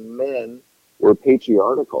men were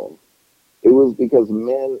patriarchal. It was because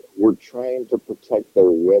men were trying to protect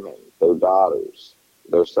their women, their daughters,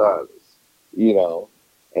 their sons,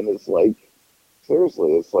 And it's like,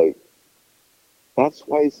 seriously, it's like, that's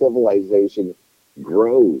why civilization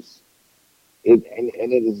grows. And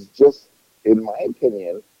it is just, in my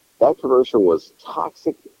opinion, that commercial was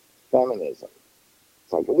toxic feminism.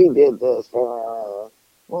 It's like, we did this. Well,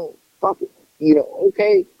 fuck it.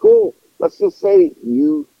 Okay, cool. Let's just say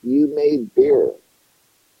you made beer.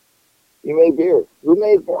 You made beer. Who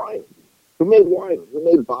made wine? Who made wine? Who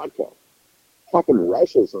made vodka? Fucking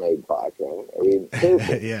Russia's made vodka. I mean,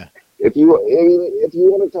 seriously. Yeah. If you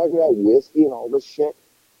want to talk about whiskey and all this shit,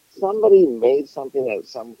 somebody made something at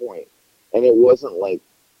some point, and it wasn't like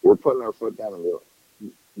we're putting our foot down and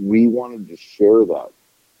we wanted to share that.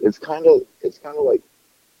 It's kind of like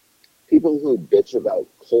people who bitch about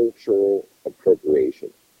cultural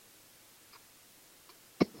appropriation.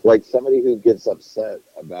 Like somebody who gets upset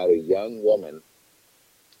about a young woman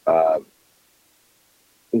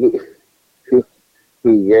who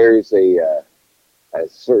wears a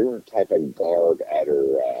certain type of garb at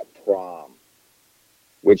her prom,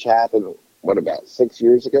 which happened, about 7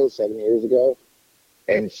 years ago?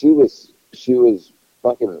 And she was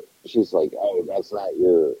fucking, she's like, oh, that's not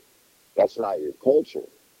your culture.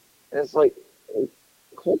 And it's like,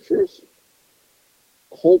 culture's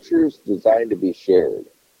designed to be shared.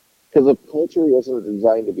 Because if culture wasn't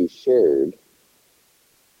designed to be shared,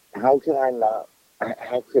 how could I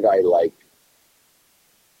like,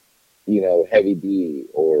 Heavy D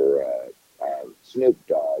or Snoop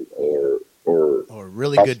Dogg or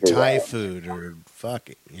really Buster good Thai Rhymes. food, or fuck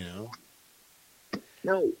it,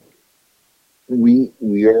 No, we're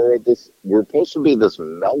supposed to be this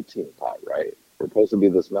melting pot, right? We're supposed to be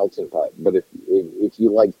this melting pot. But if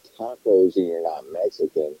you like tacos and you're not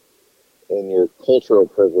Mexican and you're cultural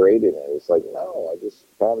appropriating it, it's like, no, I just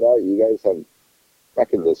found out you guys have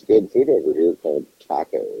fucking this good food over here called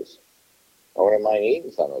tacos. I wouldn't mind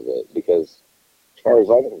eating some of it because, as far as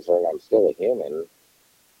I'm concerned, I'm still a human.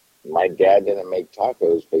 My dad didn't make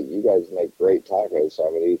tacos, but you guys make great tacos, so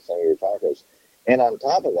I'm going to eat some of your tacos. And on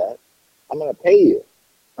top of that, I'm going to pay you.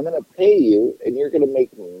 I'm going to pay you, and you're going to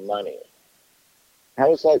make money.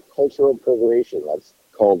 How is that cultural appropriation? That's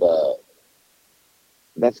called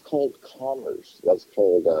commerce. That's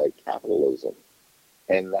called capitalism.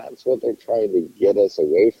 And that's what they're trying to get us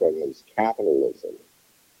away from is capitalism.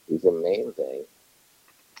 Is the main thing.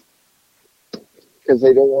 Because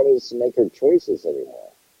they don't want us to make our choices anymore.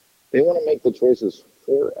 They want to make the choices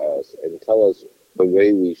for us and tell us the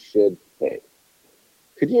way we should think.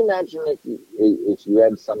 Could you imagine if you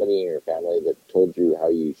had somebody in your family that told you how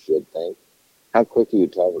you should think? How quick you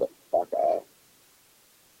tell them to fuck off?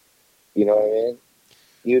 You know what I mean?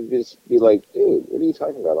 You'd just be like, dude, what are you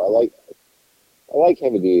talking about? I like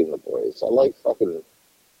Heavy D and the Boys. I like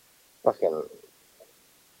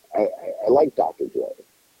I like Dr. Dre.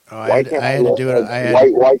 Oh, I had to do it.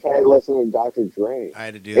 Why can't I listen to Dr. Dre? I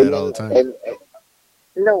had to do that all the time.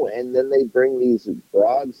 And then they bring these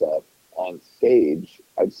broads up on stage.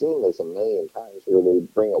 I've seen this a million times where they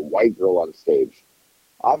bring a white girl on stage,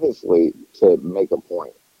 obviously to make a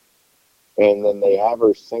point. And then they have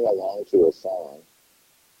her sing along to a song,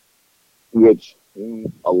 which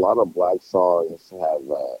a lot of black songs have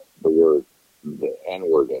the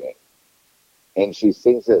N-word in it. And she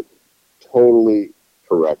sings it totally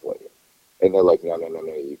correctly. And they're like, no,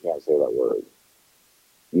 you can't say that word.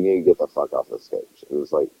 You need to get the fuck off the stage. It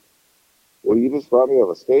was like, well, you just brought me on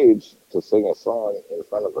the stage to sing a song in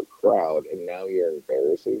front of a crowd, and now you're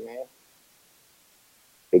embarrassing me?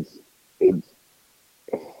 I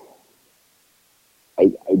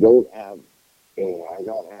don't have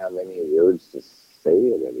any words to say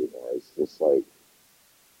it anymore. It's just like,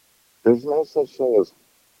 there's no such thing as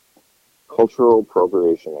cultural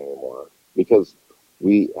appropriation anymore because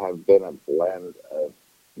we have been a blend of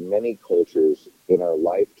many cultures in our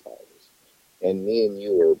lifetimes. And me and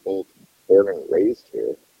you were both born and raised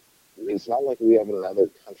here. It's not like we have another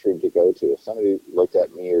country to go to. If somebody looked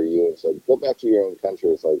at me or you and said, go back to your own country,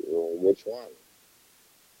 it's like, well, which one?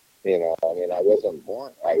 You know, I mean, I was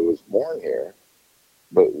born here,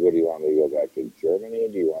 but what do you want me to go back to Germany?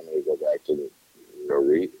 Do you want me to go back to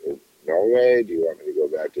Norway? Do you want me to go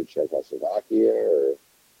back to Czechoslovakia? Or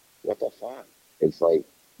what the fuck? It's like,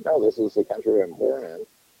 no, this is the country I'm born in,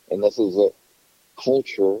 and this is a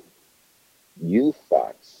culture you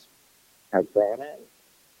fucks have brought in,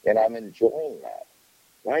 and I'm enjoying that.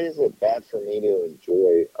 Why is it bad for me to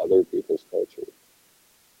enjoy other people's culture?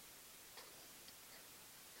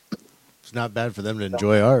 It's not bad for them to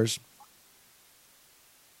enjoy ours.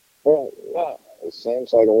 Well, yeah, it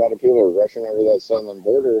seems like a lot of people are rushing over that southern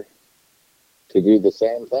border to do the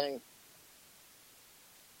same thing.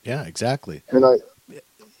 Yeah, exactly. And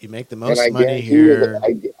you make the most money here.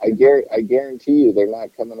 I guarantee you they're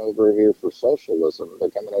not coming over here for socialism. They're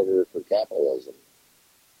coming over here for capitalism.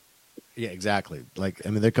 Yeah, exactly. Like, I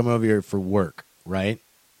mean, they're coming over here for work, right?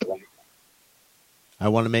 I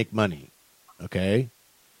want to make money. Okay.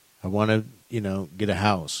 I want to, get a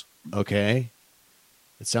house. Okay.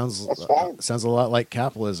 It sounds a lot like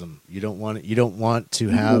capitalism. You don't want to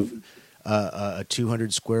have a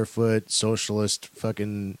 200 square foot socialist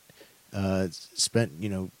fucking spent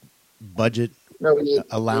budget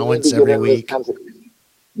allowance every week.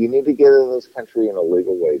 You need to get in this country in a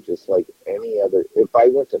legal way, just like any other. If I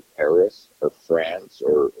went to Paris or France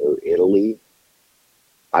or Italy,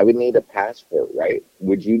 I would need a passport, right?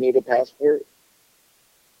 Would you need a passport?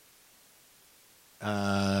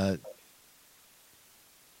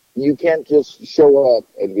 You can't just show up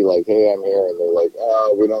and be like, hey, I'm here. And they're like,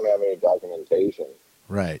 oh, we don't have any documentation.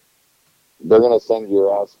 Right. They're going to send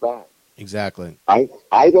your ass back. Exactly. I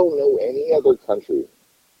don't know any other country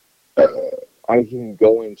I can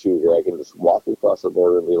go into where I can just walk across the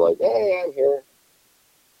border and be like, hey, I'm here.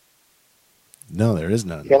 No, there is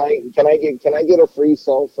none. Can I get a free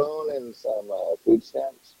cell phone and some food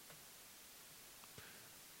stamps?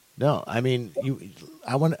 No, I mean,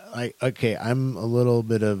 I'm a little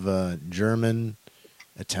bit of German,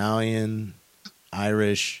 Italian,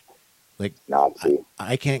 Irish. Like, Nazi.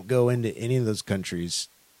 I can't go into any of those countries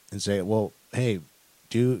and say, well, hey,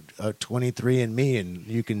 do a 23andMe, and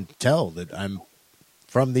you can tell that I'm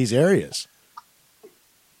from these areas.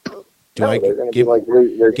 They're going to be like,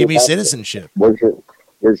 give me citizenship.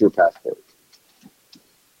 Where's your passport?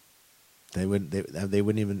 They wouldn't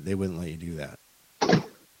let you do that.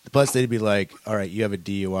 Plus, they'd be like, all right, you have a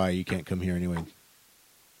DUI, you can't come here anyway.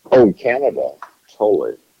 Oh, Canada,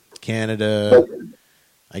 totally. Canada,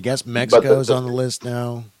 I guess Mexico's on the list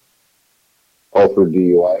now. Oh, for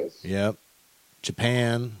DUIs. Yep.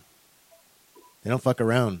 Japan. They don't fuck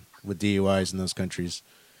around with DUIs in those countries.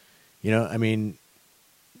 You know, I mean,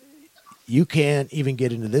 you can't even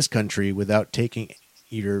get into this country without taking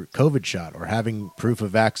your COVID shot or having proof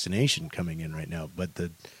of vaccination coming in right now. But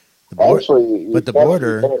the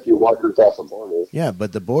border, if you walk across the border. Yeah,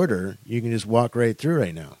 but the border, you can just walk right through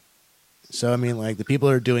right now. So I mean, like the people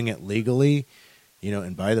that are doing it legally, you know,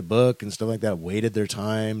 and by the book and stuff like that, waited their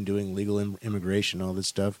time doing legal immigration, all this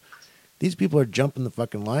stuff. These people are jumping the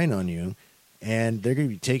fucking line on you, and they're going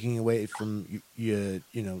to be taking away from you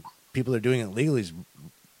know, people that are doing it legally's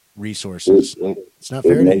resources. It's not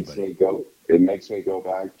fair to anybody. It makes me go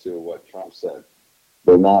back to what Trump said.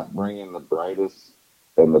 They're not bringing the brightest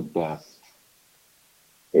and the best.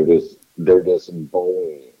 They're just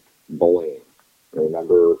bullying.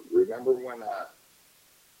 Remember when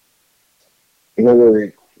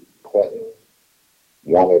Hillary Clinton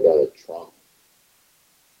wanted Trump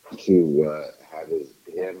to have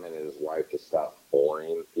him and his wife to stop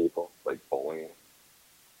bullying people, like bullying?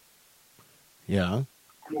 Yeah.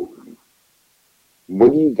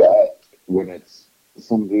 What do you got when it's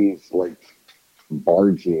somebody's like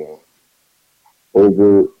barging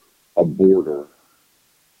over a border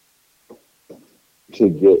to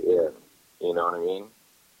get in? You know what I mean?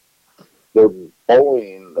 They're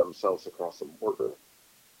bullying themselves across the border.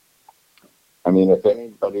 I mean, if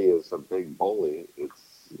anybody is a big bully,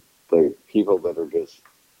 it's the people that are just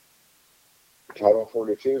Title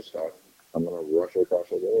 42 stuff. I'm going to rush across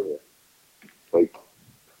the border. Like,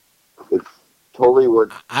 it's totally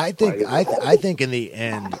what I think in the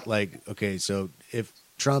end, like, okay, so if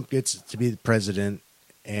Trump gets to be the president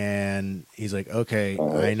and he's like, okay,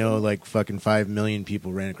 I know like fucking 5 million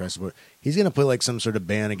people ran across the border, he's going to put like some sort of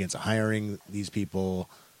ban against hiring these people,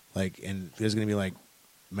 like, and there's going to be like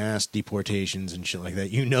mass deportations and shit like that.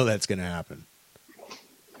 You know that's going to happen.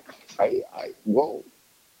 Well,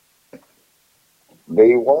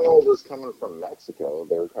 they weren't all just coming from Mexico.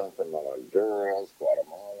 They were coming from Honduras,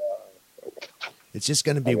 Guatemala. It's just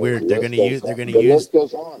going to be weird. They're going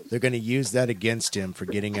to use that against him for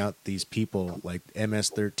getting out these people like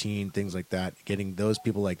MS-13, things like that, getting those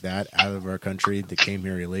people like that out of our country that came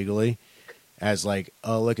here illegally, as like,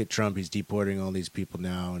 oh, look at Trump, he's deporting all these people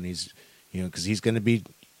now, and he's, you know, because he's going to be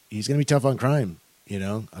tough on crime, you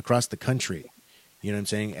know, across the country. You know what I'm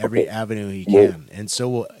saying? Every avenue he can, and so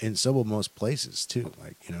will most places too.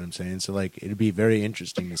 Like, you know what I'm saying? So like, it'd be very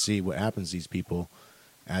interesting to see what happens to these people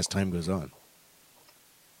as time goes on.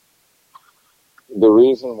 The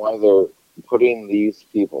reason why they're putting these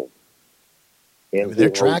people in,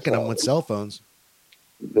 they're tracking them with cell phones.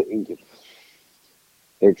 They're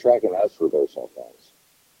tracking us with their cell phones.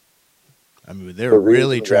 I mean, they're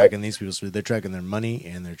really tracking these people. So they're tracking their money,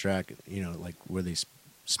 and they're tracking, you know, like where they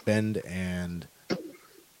spend, and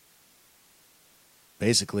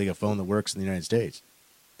basically a phone that works in the United States.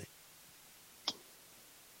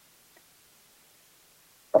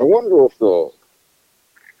 I wonder if the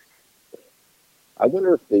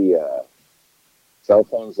cell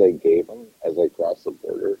phones they gave them as they crossed the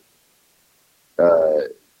border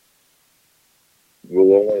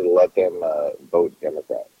will only let them vote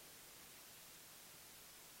Democrat.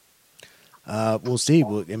 We'll see.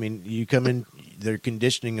 Well, I mean, you come in, they're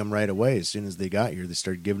conditioning them right away. As soon as they got here, they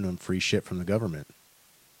start giving them free shit from the government.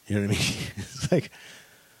 You know what I mean? It's like,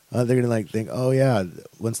 they're going to like think, oh yeah,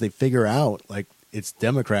 once they figure out like it's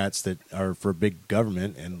Democrats that are for big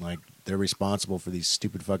government and like they're responsible for these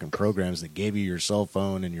stupid fucking programs that gave you your cell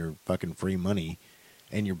phone and your fucking free money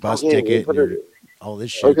and your bus ticket and all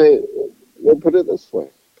this shit. Okay, we'll put it this way.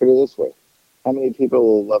 How many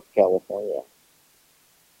people left California?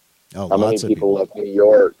 Oh, how many people left New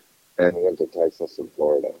York and went to Texas and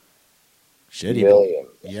Florida? Shitty. Millions.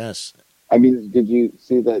 Yes. I mean, did you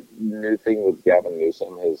see that new thing with Gavin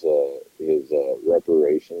Newsom? His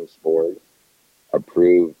reparations board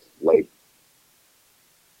approved like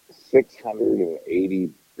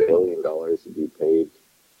 $680 billion to be paid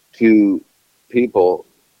to people.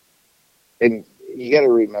 And you got to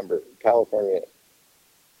remember, California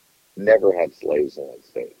never had slaves in its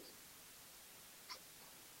states.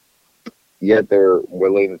 Yet they're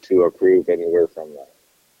willing to approve anywhere from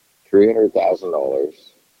 $300,000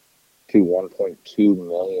 to $1.2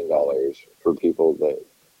 million for people that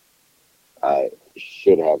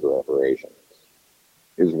should have reparations,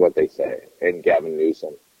 is what they say. And Gavin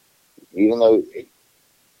Newsom, even though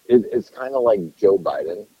it's kind of like Joe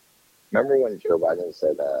Biden. Remember when Joe Biden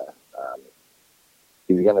said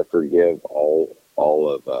he's going to forgive all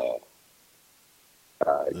of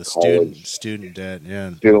The college student debt,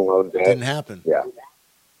 yeah. student loan debt? Didn't happen. Yeah.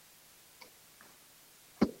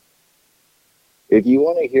 If you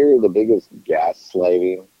want to hear the biggest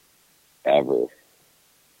gaslighting ever,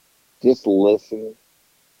 just listen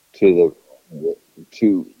to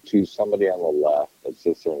to somebody on the left that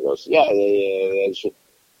sits there and goes, yeah, that's,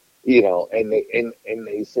 you know, and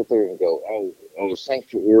they sit there and go, oh,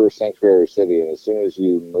 sanctuary, we're a sanctuary city, and as soon as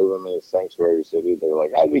you move them into sanctuary city, they're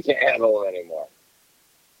like, oh, we can't handle it anymore.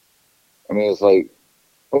 I mean, it's like,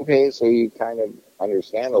 okay, so you kind of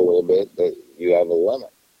understand a little bit that you have a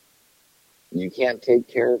limit. You can't take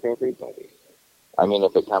care of everybody. I mean,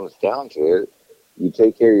 if it comes down to it, you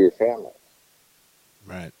take care of your family.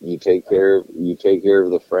 Right. You take care of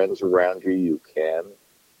the friends around you. You can,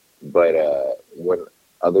 but when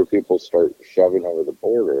other people start shoving over the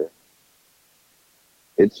border,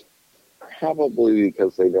 it's probably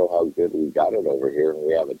because they know how good we got it over here, and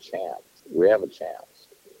we have a chance. We have a chance.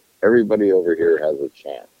 Everybody over here has a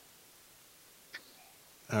chance.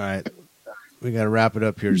 All right. We got to wrap it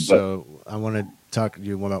up here, so I want to talk to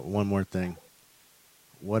you about one more thing.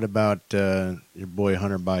 What about your boy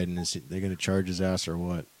Hunter Biden? Is they going to charge his ass or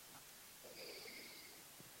what?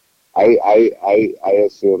 I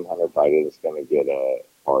assume Hunter Biden is going to get a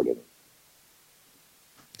pardon.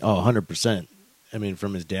 Oh, 100%. I mean,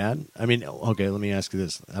 from his dad. I mean, okay. Let me ask you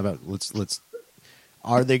this: how about let's?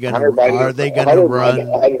 Are they going to run?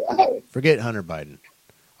 Forget Hunter Biden.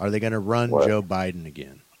 Are they going to run What? Joe Biden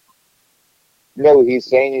again? No, he's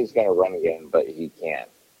saying he's going to run again, but he can't.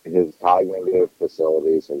 His cognitive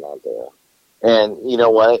facilities are not there. And you know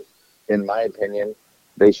what? In my opinion,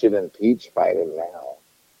 they should impeach Biden now.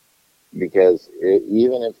 Because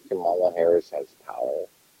even if Kamala Harris has power,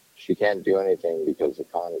 she can't do anything because of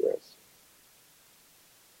Congress.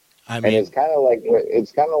 I mean, And it's kind of like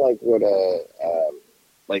what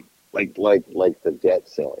like the debt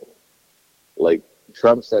ceiling. Like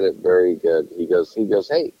Trump said it very good. He goes,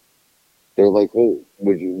 hey, they're like, well,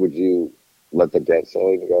 would you let the debt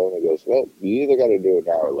ceiling go? And he goes, well, you either got to do it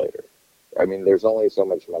now or later. I mean, there's only so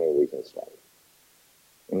much money we can spend.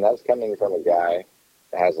 And that's coming from a guy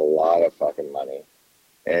that has a lot of fucking money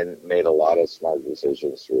and made a lot of smart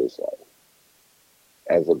decisions through his life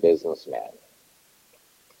as a businessman.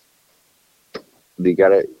 We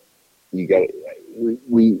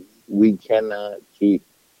cannot keep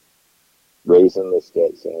raising this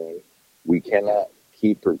debt ceiling. We cannot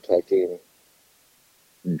keep protecting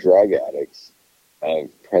drug addicts and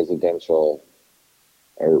president's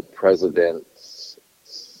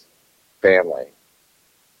family.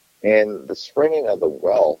 And the spreading of the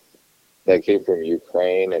wealth that came from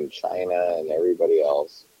Ukraine and China and everybody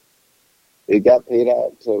else, it got paid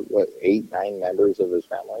out to, 8-9 members of his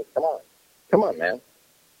family? Come on, man.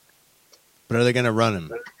 but are they going to run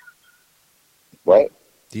him? What?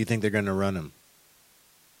 Do you think they're going to run him?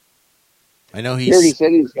 I know He already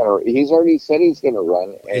said he's gonna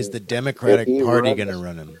run. And is the Democratic Party runs- going to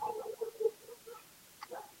run him?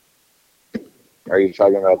 Are you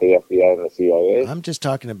talking about the FBI and the CIA? I'm just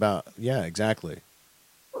talking about, yeah, exactly.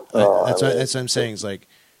 Oh, That's I mean, what I'm saying. It's like,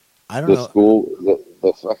 I don't the know. school,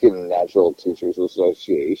 the fucking Natural Teachers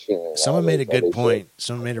Association. And Someone all made a this other good point. shit.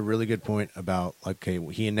 Someone made a really good point about, okay,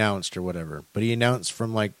 he announced or whatever, but he announced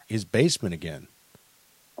from like his basement again.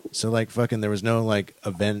 So like fucking there was no like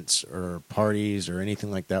events or parties or anything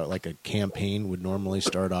like that like a campaign would normally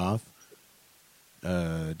start off.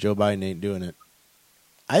 Joe Biden ain't doing it.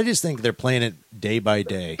 I just think they're playing it day by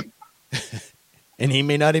day. And he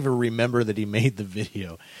may not even remember that he made the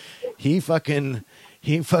video. He fucking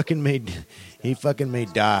may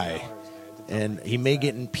die. And he may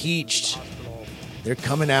get impeached. They're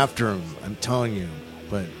coming after him, I'm telling you.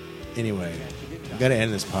 But anyway, I gotta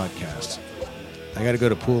end this podcast. I gotta go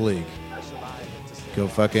to Pool League. Go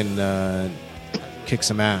fucking kick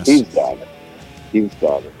some ass. He's done.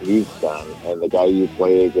 And the guy you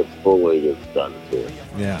play against fully is done too.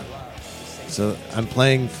 Yeah. So I'm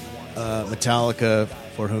playing Metallica,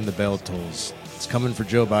 For Whom the Bell Tolls. It's coming for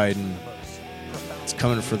Joe Biden. It's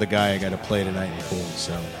coming for the guy I got to play tonight in Pool.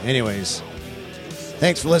 So anyways,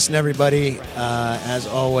 thanks for listening, everybody. As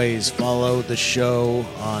always, follow the show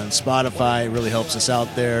on Spotify. It really helps us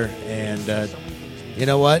out there. And you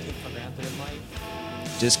know what?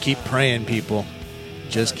 Just keep praying, people.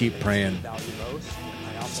 Just keep praying.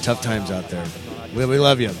 It's tough times out there. We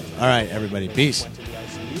love you. All right, everybody. Peace.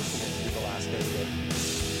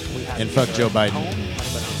 We And fuck Joe Biden.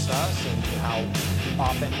 Unbeknownst to us, and how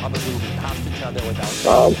often probably we passed each other without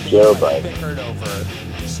Oh, Joe Biden. bickered over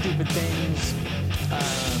stupid things.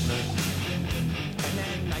 And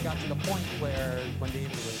then I got to the point where when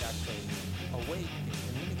David was actually awake and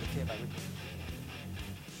communicative, I would